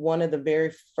expectation, one of the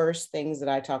very first things that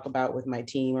I talk about with my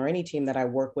team or any team that I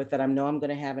work with that I know I'm going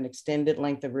to have an extended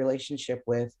length of relationship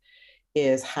with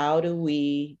is, how do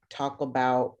we talk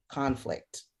about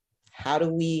conflict? How do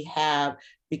we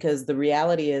because the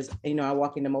reality is, I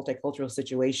walk into multicultural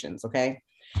situations, okay?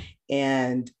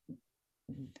 And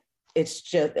it's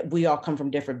just, we all come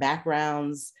from different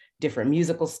backgrounds, different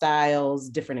musical styles,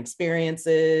 different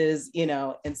experiences,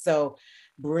 and so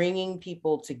bringing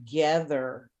people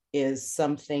together is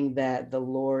something that the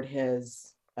Lord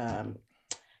has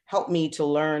helped me to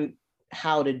learn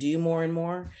how to do more and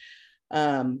more.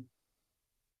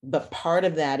 But part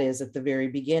of that is at the very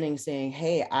beginning saying,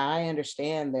 hey, I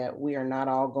understand that we are not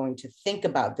all going to think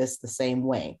about this the same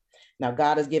way. Now,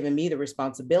 God has given me the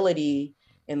responsibility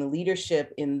and the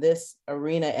leadership in this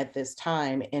arena at this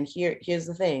time. And here's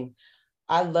the thing.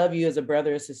 I love you as a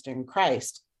brother or sister in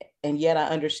Christ. And yet I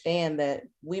understand that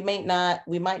we might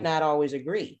not always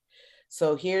agree.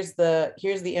 So here's the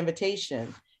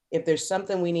invitation. If there's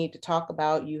something we need to talk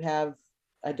about, you have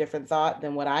a different thought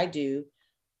than what I do,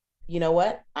 you know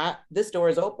what? This door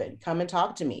is open. Come and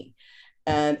talk to me,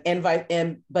 and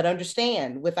but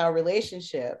understand with our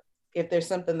relationship, if there's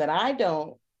something that I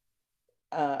don't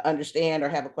understand or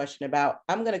have a question about,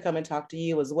 I'm going to come and talk to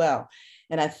you as well.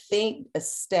 And I think I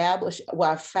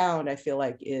feel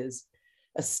like is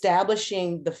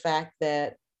establishing the fact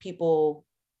that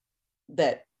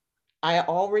that I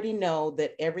already know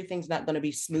that everything's not going to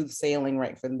be smooth sailing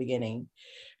right from the beginning,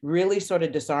 really sort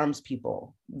of disarms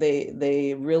people.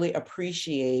 They really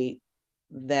appreciate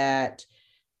that.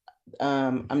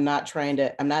 I'm not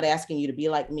asking you to be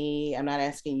like me. I'm not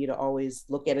asking you to always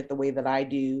look at it the way that I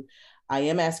do. I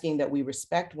am asking that we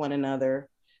respect one another,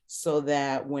 so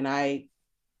that when I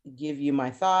give you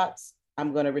my thoughts,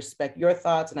 I'm going to respect your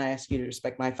thoughts, and I ask you to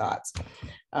respect my thoughts.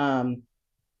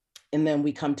 And then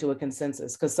we come to a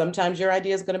consensus, because sometimes your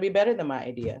idea is going to be better than my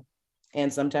idea.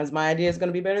 And sometimes my idea is going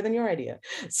to be better than your idea.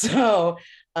 So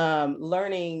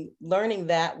learning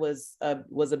that was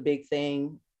a big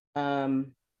thing. The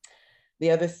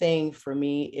other thing for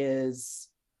me is,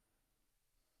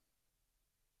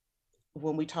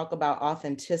 when we talk about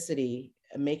authenticity,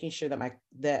 making sure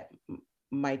that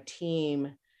my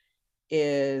team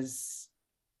is,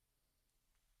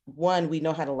 one, we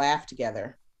know how to laugh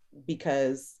together,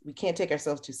 because we can't take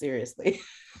ourselves too seriously.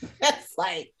 That's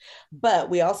but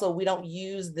we don't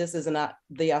use this as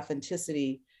the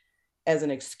authenticity as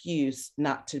an excuse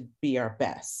not to be our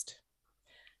best.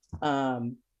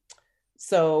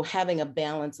 So having a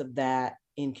balance of that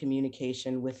in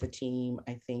communication with the team,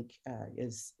 I think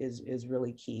is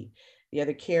really key. The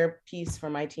other care piece for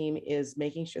my team is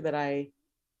making sure that I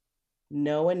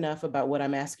know enough about what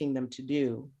I'm asking them to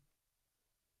do,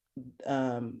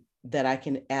 that I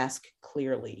can ask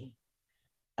clearly,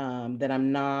 that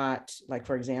I'm not, like,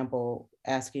 for example,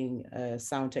 asking a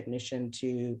sound technician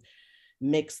to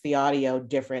mix the audio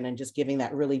different and just giving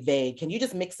that really vague, can you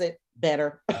just mix it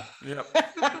better? Yep.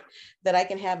 That I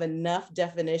can have enough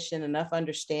definition, enough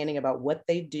understanding about what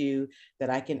they do, that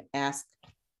I can ask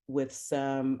with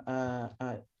some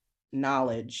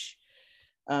knowledge.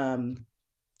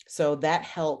 So that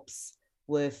helps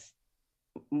with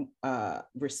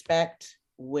respect,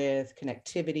 with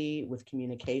connectivity, with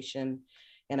communication.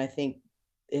 And I think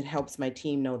it helps my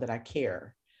team know that I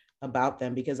care about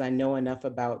them, because I know enough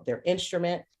about their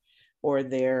instrument or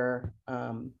their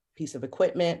piece of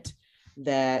equipment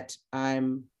that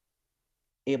I'm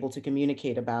able to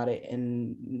communicate about it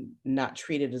and not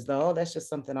treat it as though, oh, that's just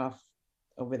something off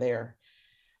over there.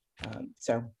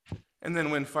 And then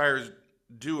when fires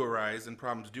do arise and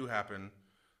problems do happen,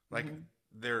 like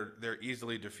they're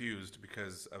easily diffused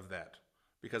because of that,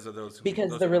 because of those.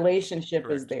 Because the relationship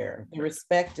is there, the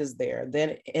respect is there.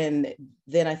 Then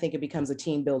I think it becomes a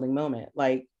team building moment.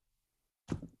 Like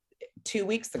 2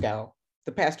 weeks ago,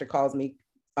 the pastor calls me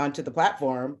onto the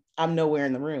platform. I'm nowhere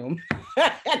in the room.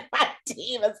 And my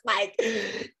team is like,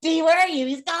 D, where are you?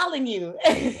 He's calling you.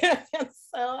 And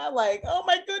so I'm like, oh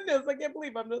my goodness, I can't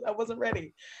believe I wasn't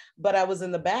ready. But I was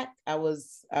in the back. I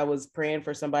was praying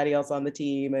for somebody else on the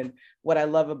team. And what I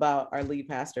love about our lead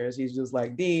pastor is he's just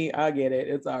like, D, I get it.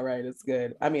 It's all right. It's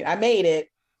good. I mean, I made it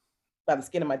by the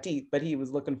skin of my teeth, but he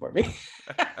was looking for me.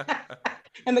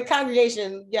 And the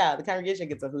congregation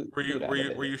gets a hoot.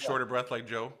 Were you short of breath like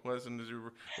Joe was, and you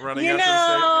were running you after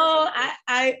know,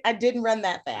 the stage? I didn't run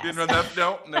that fast. You didn't run that?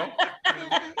 No.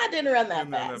 I didn't run that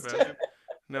fast.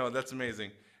 No, that's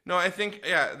amazing. No, I think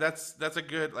that's a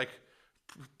good, like,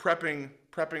 prepping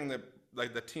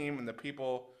the team and the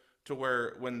people to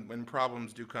where when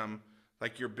problems do come,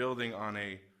 like, you're building on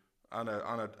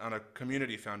a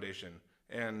community foundation,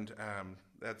 and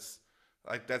that's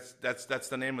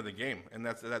the name of the game, and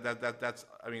that's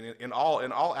I mean, in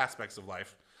all aspects of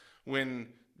life, when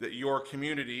your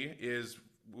community is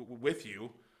with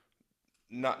you,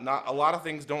 not a lot of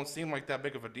things don't seem like that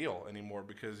big of a deal anymore,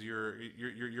 because you're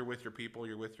with your people,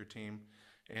 you're with your team.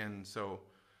 And so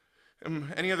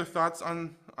any other thoughts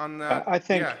on that?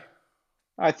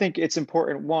 I think it's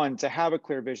important, one, to have a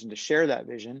clear vision, to share that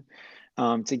vision,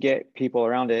 to get people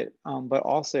around it, but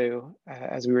also,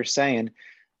 as we were saying,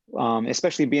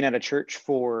 especially being at a church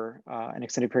for an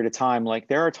extended period of time, like,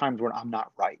 there are times when I'm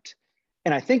not right,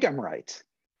 and I think I'm right,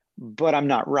 but I'm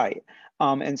not right.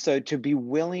 And so to be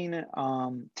willing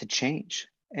to change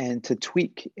and to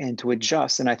tweak and to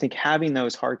adjust. And I think having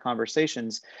those hard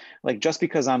conversations, like, just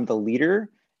because I'm the leader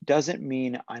doesn't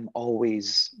mean I'm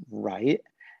always right.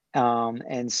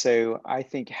 And so I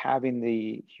think having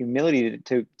the humility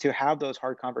to have those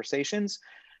hard conversations,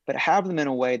 but have them in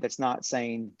a way that's not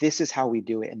saying, this is how we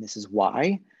do it and this is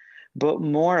why, but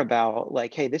more about,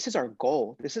 like, hey, this is our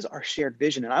goal, this is our shared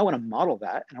vision, and I want to model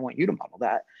that, and I want you to model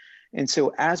that. And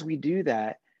so as we do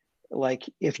that, like,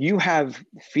 if you have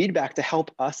feedback to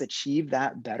help us achieve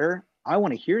that better, I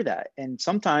want to hear that. And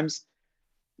sometimes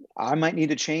I might need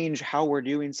to change how we're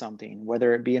doing something,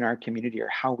 whether it be in our community or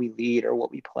how we lead or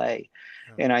what we play.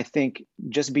 Yeah. And I think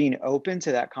just being open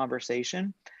to that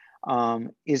conversation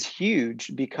is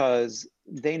huge, because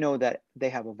they know that they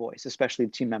have a voice, especially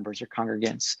team members or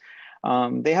congregants.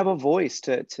 They have a voice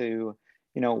to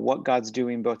what God's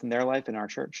doing both in their life and our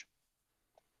church.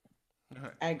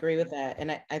 I agree with that.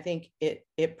 And I think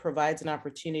it provides an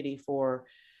opportunity for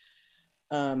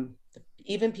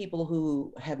even people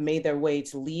who have made their way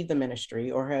to leave the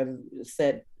ministry, or have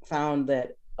found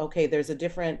that, okay, there's a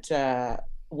different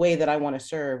way that I want to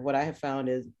serve. What I have found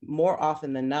is, more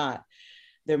often than not,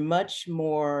 there's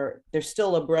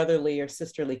still a brotherly or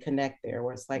sisterly connect there,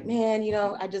 where it's like, man,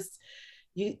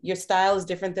 your style is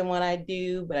different than what I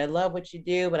do, but I love what you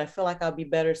do, but I feel like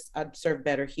I'd serve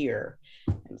better here.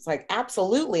 And it's like,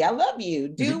 absolutely, I love you.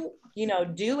 Do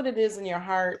what it is in your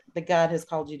heart that God has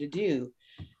called you to do.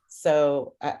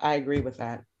 So I agree with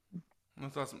that.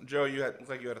 That's awesome. Joe, looks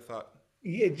like you had a thought.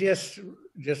 Yeah, just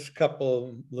a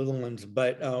couple little ones,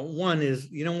 but one is,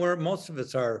 where most of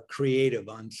us are creative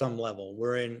on some level.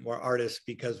 We're artists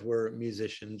because we're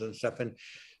musicians and stuff. And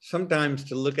sometimes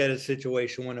to look at a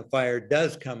situation when a fire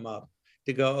does come up,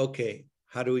 to go, okay,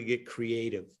 how do we get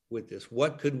creative with this?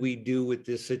 What could we do with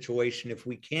this situation if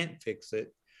we can't fix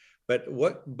it, but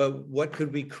what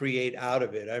could we create out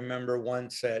of it? I remember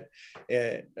once at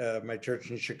my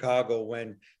church in Chicago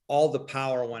when all the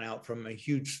power went out from a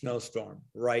huge snowstorm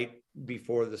right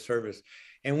before the service.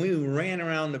 And we ran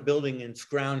around the building and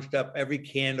scrounged up every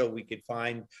candle we could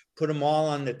find, put them all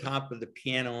on the top of the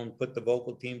piano and put the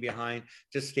vocal team behind,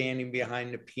 just standing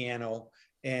behind the piano.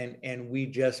 And we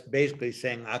just basically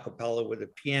sang a cappella with a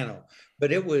piano.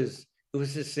 But it was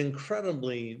this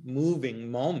incredibly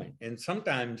moving moment. And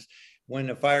sometimes when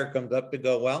the fire comes up to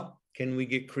go, well, can we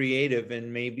get creative?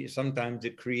 And maybe sometimes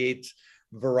it creates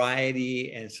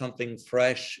variety and something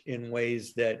fresh in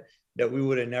ways that we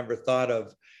would have never thought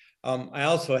of. I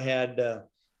also had a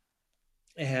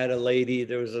lady,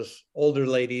 there was this older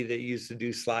lady that used to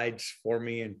do slides for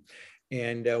me.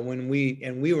 And when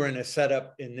we were in a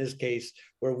setup, in this case,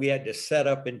 where we had to set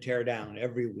up and tear down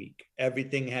every week.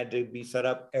 Everything had to be set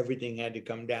up, everything had to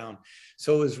come down.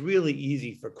 So it was really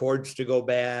easy for cords to go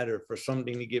bad or for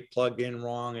something to get plugged in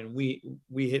wrong. And we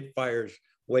hit fires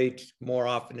way more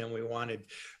often than we wanted.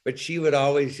 But she would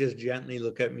always just gently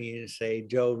look at me and say,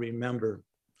 Joe, remember,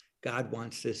 God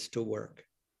wants this to work.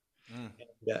 And,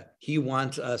 he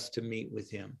wants us to meet with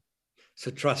him.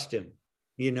 So trust him,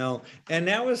 and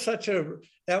that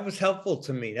was helpful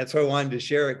to me. That's why I wanted to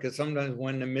share it, because sometimes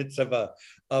when in the midst of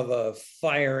a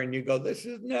fire and you go, this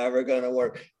is never going to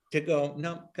work, to go,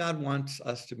 no, God wants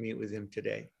us to meet with him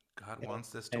today. God wants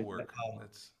this to work.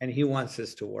 And he wants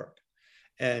this to work.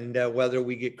 And whether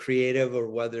we get creative or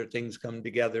whether things come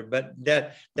together, but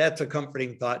that's a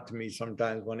comforting thought to me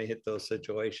sometimes when I hit those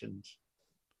situations.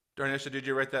 Darnesha, did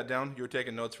you write that down? You were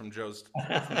taking notes from Joe's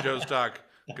talk,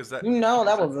 because that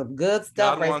that was a good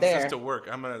stuff God right wants there. this to work.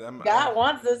 God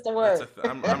wants this to work.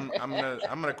 I'm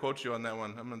gonna quote you on that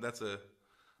one. That's the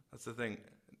thing.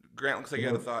 Grant, looks like you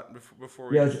had a thought before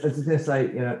we. Yeah, I was just gonna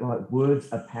say, like words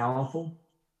are powerful.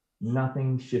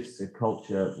 Nothing shifts the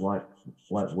culture like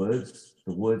words,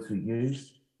 the words we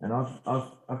use. And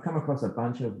I've come across a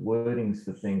bunch of wordings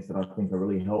for things that I think are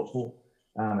really helpful.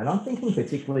 And I'm thinking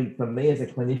particularly for me as a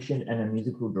clinician and a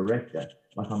musical director,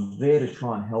 like I'm there to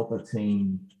try and help a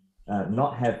team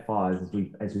not have fires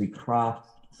as we craft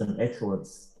some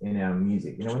excellence in our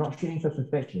music. We're not shooting for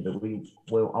perfection, but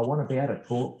I want to be able to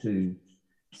talk to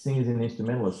singers and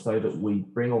instrumentalists so that we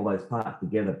bring all those parts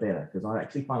together better. Because I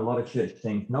actually find a lot of church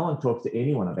teams, no one talks to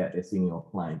anyone about their singing or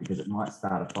playing because it might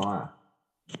start a fire.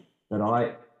 But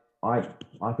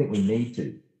I think we need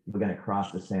to. We're going to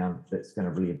craft a sound that's going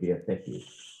to really be effective.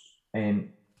 And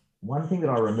one thing that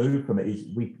I remove from it is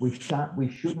we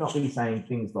should not be saying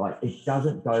things like, it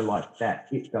doesn't go like that,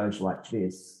 it goes like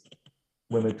this,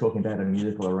 when we're talking about a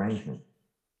musical arrangement.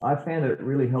 I found that it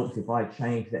really helps if I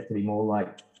change that to be more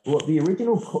like, well, the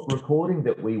original recording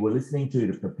that we were listening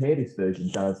to prepare this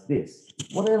version does this.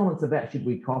 What elements of that should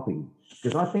we copy?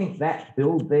 Because I think that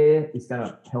build there is going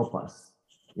to help us,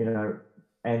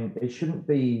 and it shouldn't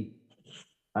be,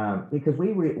 because we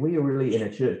are really in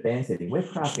a church band setting. We're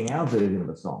crafting our version of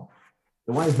a song.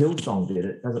 The way Hillsong did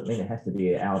it doesn't mean it has to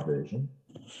be our version.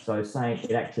 So saying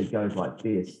it actually goes like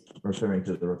this, referring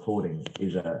to the recording,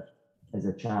 is a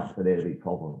chance for there to be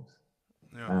problems.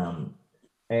 Yeah.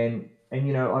 And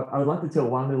I would like to tell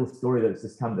one little story that's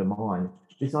just come to mind.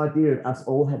 This idea of us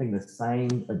all having the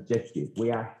same objective.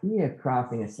 We are here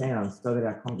crafting a sound so that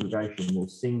our congregation will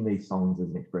sing these songs as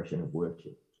an expression of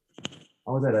worship.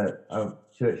 I was at a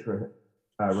church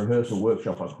rehearsal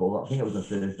workshop, I call it. I think it was a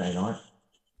Thursday night.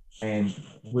 And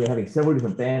we were having several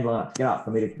different band lineups get up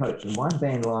for me to coach. And one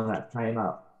band lineup came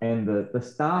up, and the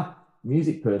staff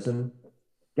music person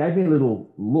gave me a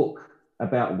little look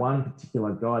about one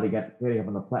particular guy getting up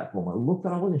on the platform. I looked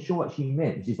and I wasn't sure what she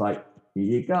meant. She's like, here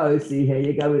you go, see how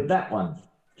you go with that one.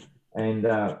 And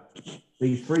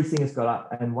these three singers got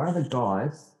up, and one of the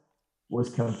guys was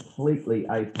completely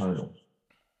atonal,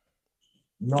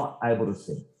 not able to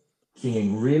sing,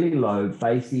 singing really low,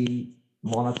 bassy,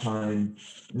 monotone,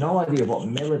 no idea what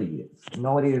melody is,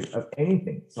 no idea of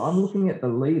anything. So I'm looking at the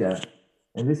leader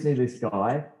and listening to this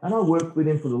guy, and I worked with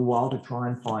him for a little while to try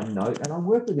and find note, and I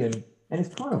worked with him, and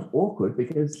it's kind of awkward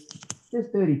because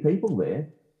there's 30 people there.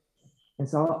 And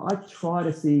so I try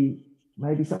to see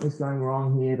maybe something's going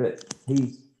wrong here, but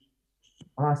and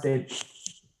I said,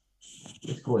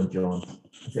 let's call him John.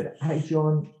 I said, hey,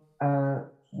 John,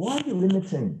 why are you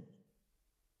limiting?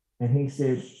 And he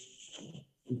said,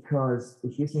 because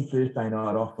it gives me Thursday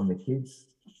night off from the kids,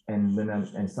 and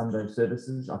and Sunday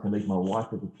services. I can leave my wife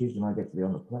with the kids and I get to be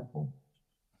on the platform.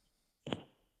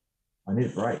 I need a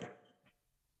break.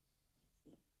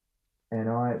 And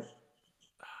I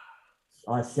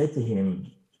said to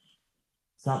him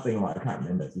something like, I can't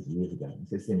remember, this is years ago. I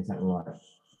said to him something like,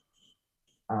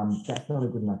 that's not a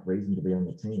good enough reason to be on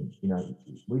the team. You know,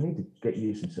 we need to get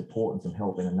you some support and some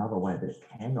help in another way, but it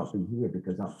cannot be here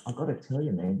because I've got to tell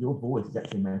you, man, your voice is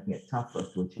actually making it tough for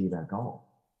us to achieve our goal.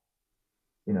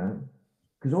 You know,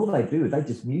 because all they do is they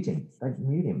just mute him. They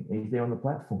mute him. And he's there on the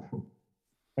platform,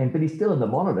 but he's still in the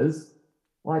monitors.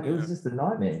 Like it was just a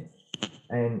nightmare.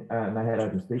 And they had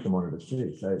open speaker monitors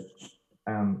too. So,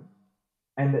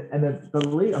 and the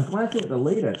lead, I'm glad to the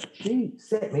leader. She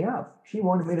set me up. She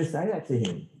wanted me to say that to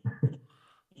him.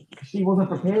 She wasn't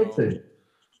prepared to.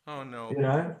 Oh no. You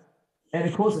know, and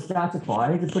of course it starts a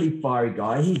fire. He's a pretty fiery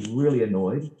guy. He's really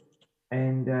annoyed.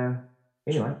 And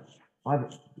anyway,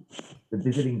 the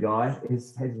visiting guy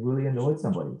has really annoyed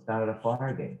somebody. Started a fire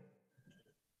again.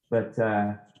 But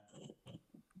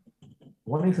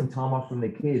wanting some time off from the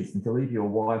kids and to leave your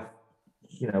wife,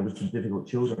 you know, with some difficult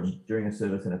children during a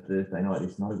service on a Thursday night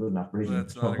is not a good enough reason.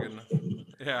 That's not a good enough.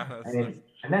 Yeah.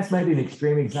 And that's maybe an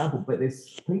extreme example, but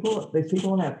there's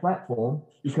people on our platform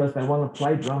because they want to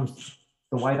play drums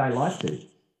the way they like to.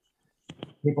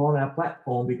 People on our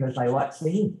platform because they like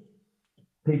singing.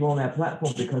 People on our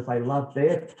platform because they love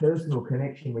their personal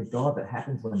connection with God that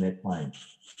happens when they're playing.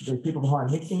 There's people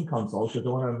behind mixing consoles because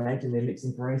they want to imagine they're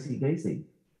mixing for AC/DC.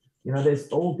 You know, there's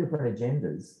all different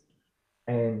agendas,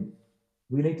 and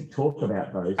we need to talk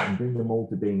about those and bring them all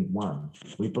to being one.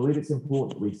 We believe it's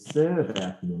important that we serve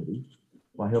our community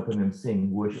by helping them sing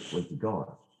worshipfully to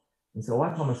God. And so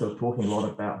I find myself talking a lot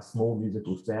about small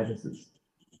musical sadnesses,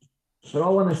 but I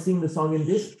want to sing the song in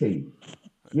this key.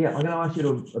 Yeah, I'm going to ask you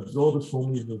to absorb a small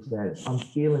musical sadness. I'm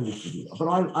feeling this with you. But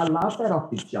I love that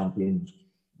octave jump in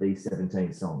these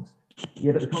 17 songs.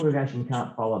 Yeah, but the congregation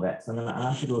can't follow that. So I'm going to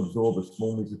ask you to absorb a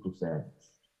small musical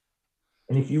sadness.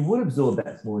 And if you would absorb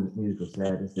that small musical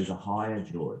sadness, there's a higher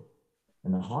joy.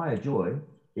 And the higher joy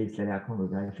is that our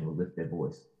congregation will lift their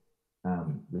voice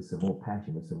with some more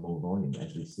passion, with some more volume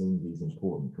as we sing these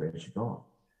important prayers to God.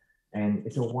 And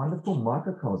it's a wonderful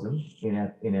microcosm in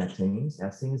our teams,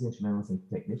 our singers, instrumentalists, and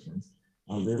technicians,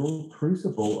 a little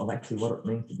crucible of actually what it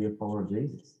means to be a follower of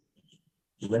Jesus.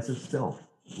 Less of self,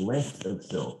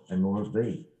 and more of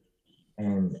thee.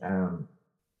 And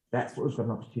that's what we've got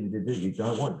an opportunity to do. You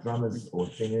don't want drummers or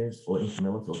singers or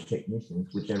instrumentalists or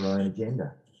technicians with their own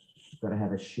agenda. You've got to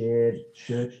have a shared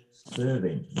church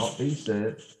serving, not be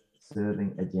served,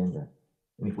 serving agenda.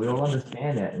 And if we all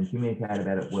understand that and communicate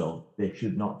about it well, there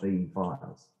should not be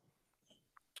fires.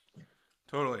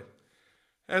 Totally.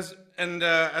 As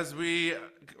we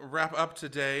wrap up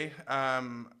today, I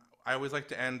always like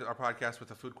to end our podcast with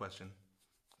a food question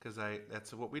because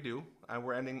that's what we do.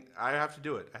 We're ending. I have to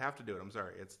do it. I'm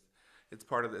sorry. It's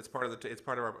part of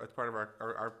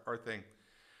our thing.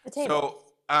 The table.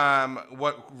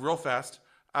 So real fast?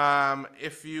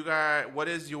 If you guys, what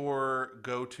is your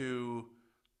go-to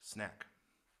snack?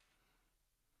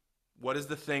 What is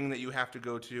the thing that you have to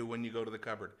go to when you go to the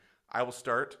cupboard? I will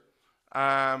start.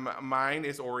 Mine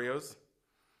is Oreos.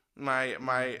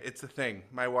 It's a thing.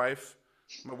 My wife,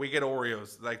 we get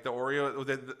Oreos. Like the Oreo,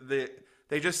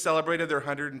 they just celebrated their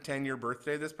 110-year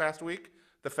birthday this past week.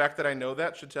 The fact that I know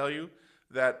that should tell you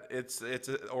that it's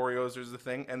Oreos is the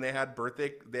thing. And they had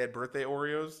birthday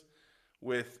Oreos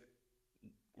with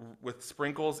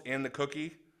sprinkles in the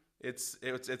cookie. It's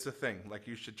a thing. Like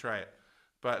you should try it.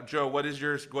 But Joe, what is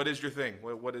your thing?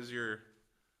 What is you're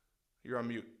on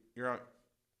mute. You're on.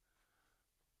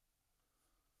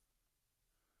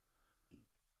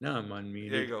 No, I'm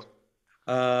unmuted. There you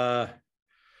go.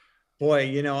 Boy,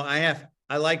 you know,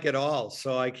 I like it all,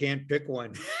 so I can't pick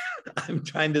one. I'm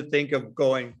trying to think of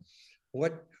going,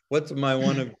 what's my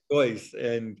one of choice?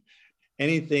 And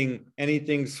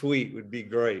anything sweet would be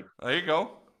great. There you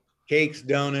go. Cakes,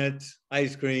 donuts,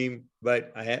 ice cream,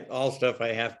 but all stuff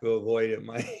I have to avoid at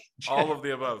my job. All of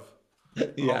the above.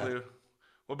 Yeah.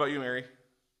 What about you, Mary?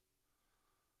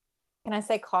 Can I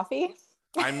say coffee?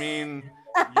 I mean,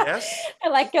 yes. I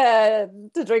like to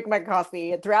drink my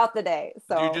coffee throughout the day.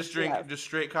 So do you just drink just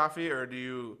straight coffee, or do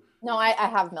you? No, I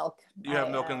have milk. You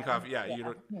have milk in coffee. Yeah,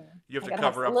 yeah. You have I to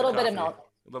cover have up a little the bit of coffee.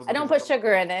 milk. I don't put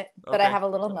sugar in it, but I Okay. have a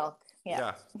little milk.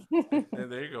 Yeah.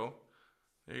 There you go.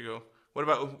 What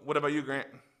about you, Grant?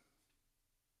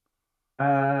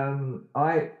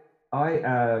 I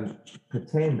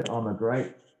pretend I'm a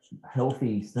great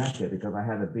healthy snacker because I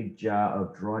have a big jar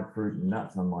of dried fruit and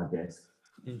nuts on my desk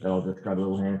that I'll just grab a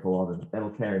little handful of, and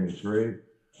that'll carry me through.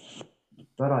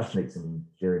 But I sneak some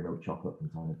dairy milk chocolate from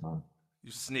time to time.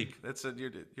 You sneak.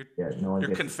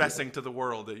 You're confessing to the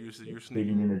world that you're hidden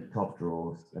sneaking. in the top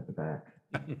drawers at the back.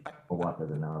 My wife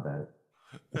doesn't know about it.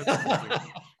 That's amazing.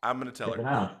 I'm gonna tell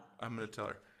her.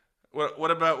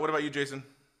 What about you, Jason?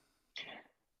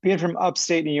 Being from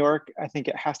upstate New York, I think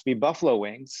it has to be buffalo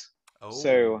wings. Oh.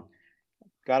 So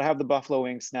got to have the buffalo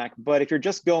wing snack. But if you're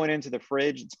just going into the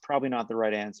fridge, it's probably not the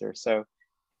right answer. So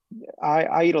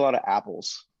I eat a lot of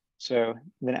apples. So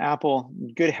an apple,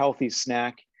 good healthy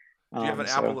snack. Do you have an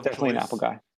apple of definitely choice? An apple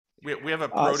guy. We have a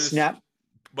produce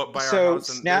but by our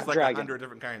house, and there's like 100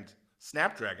 different kinds.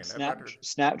 Snapdragon.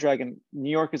 Snapdragon. New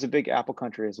York is a big apple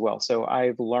country as well. So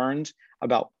I've learned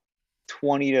about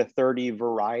 20 to 30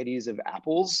 varieties of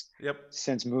apples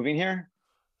since moving here.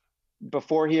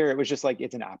 Before here, it was just like,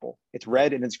 it's an apple. It's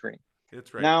red and it's green.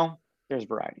 It's right. Now there's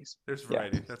varieties. There's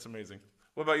variety. Yeah. That's amazing.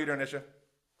 What about you, Darnisha?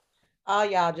 Oh,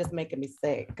 y'all just making me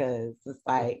sick because it's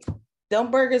like, don't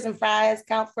burgers and fries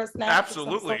count for a snack?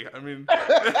 Absolutely. I mean,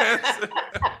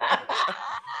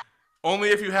 only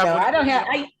if you have. No, I don't have.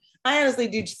 I honestly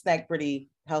do snack pretty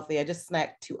healthy. I just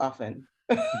snack too often.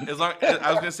 As long, I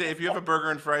was gonna say, if you have a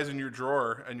burger and fries in your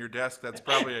drawer on your desk, that's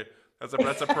probably that's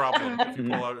a problem. If you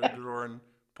pull out your drawer and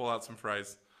pull out some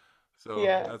fries, so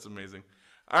that's amazing.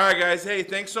 All right, guys. Hey,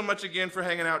 thanks so much again for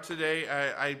hanging out today.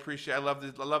 I appreciate. I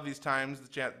love these times.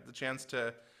 The chance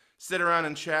to sit around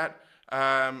and chat.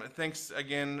 Thanks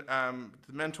again to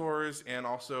the mentors and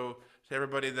also to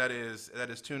everybody that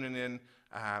is tuning in.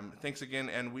 Thanks again,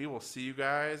 and we will see you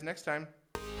guys next time.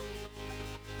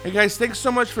 Hey guys, thanks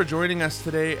so much for joining us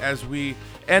today as we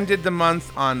ended the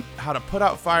month on how to put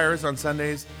out fires on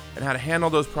Sundays and how to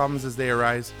handle those problems as they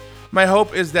arise. My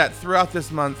hope is that throughout this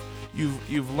month,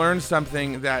 you've learned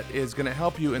something that is going to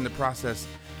help you in the process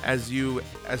as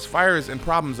fires and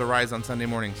problems arise on Sunday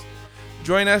mornings.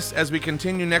 Join us as we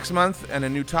continue next month and a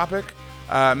new topic.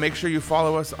 Make sure you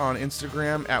follow us on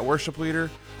Instagram at Worship Leader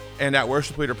and at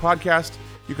Worship Leader Podcast.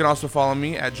 You can also follow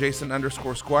me at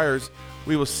Jason_Squires.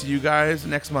 We will see you guys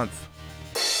next month.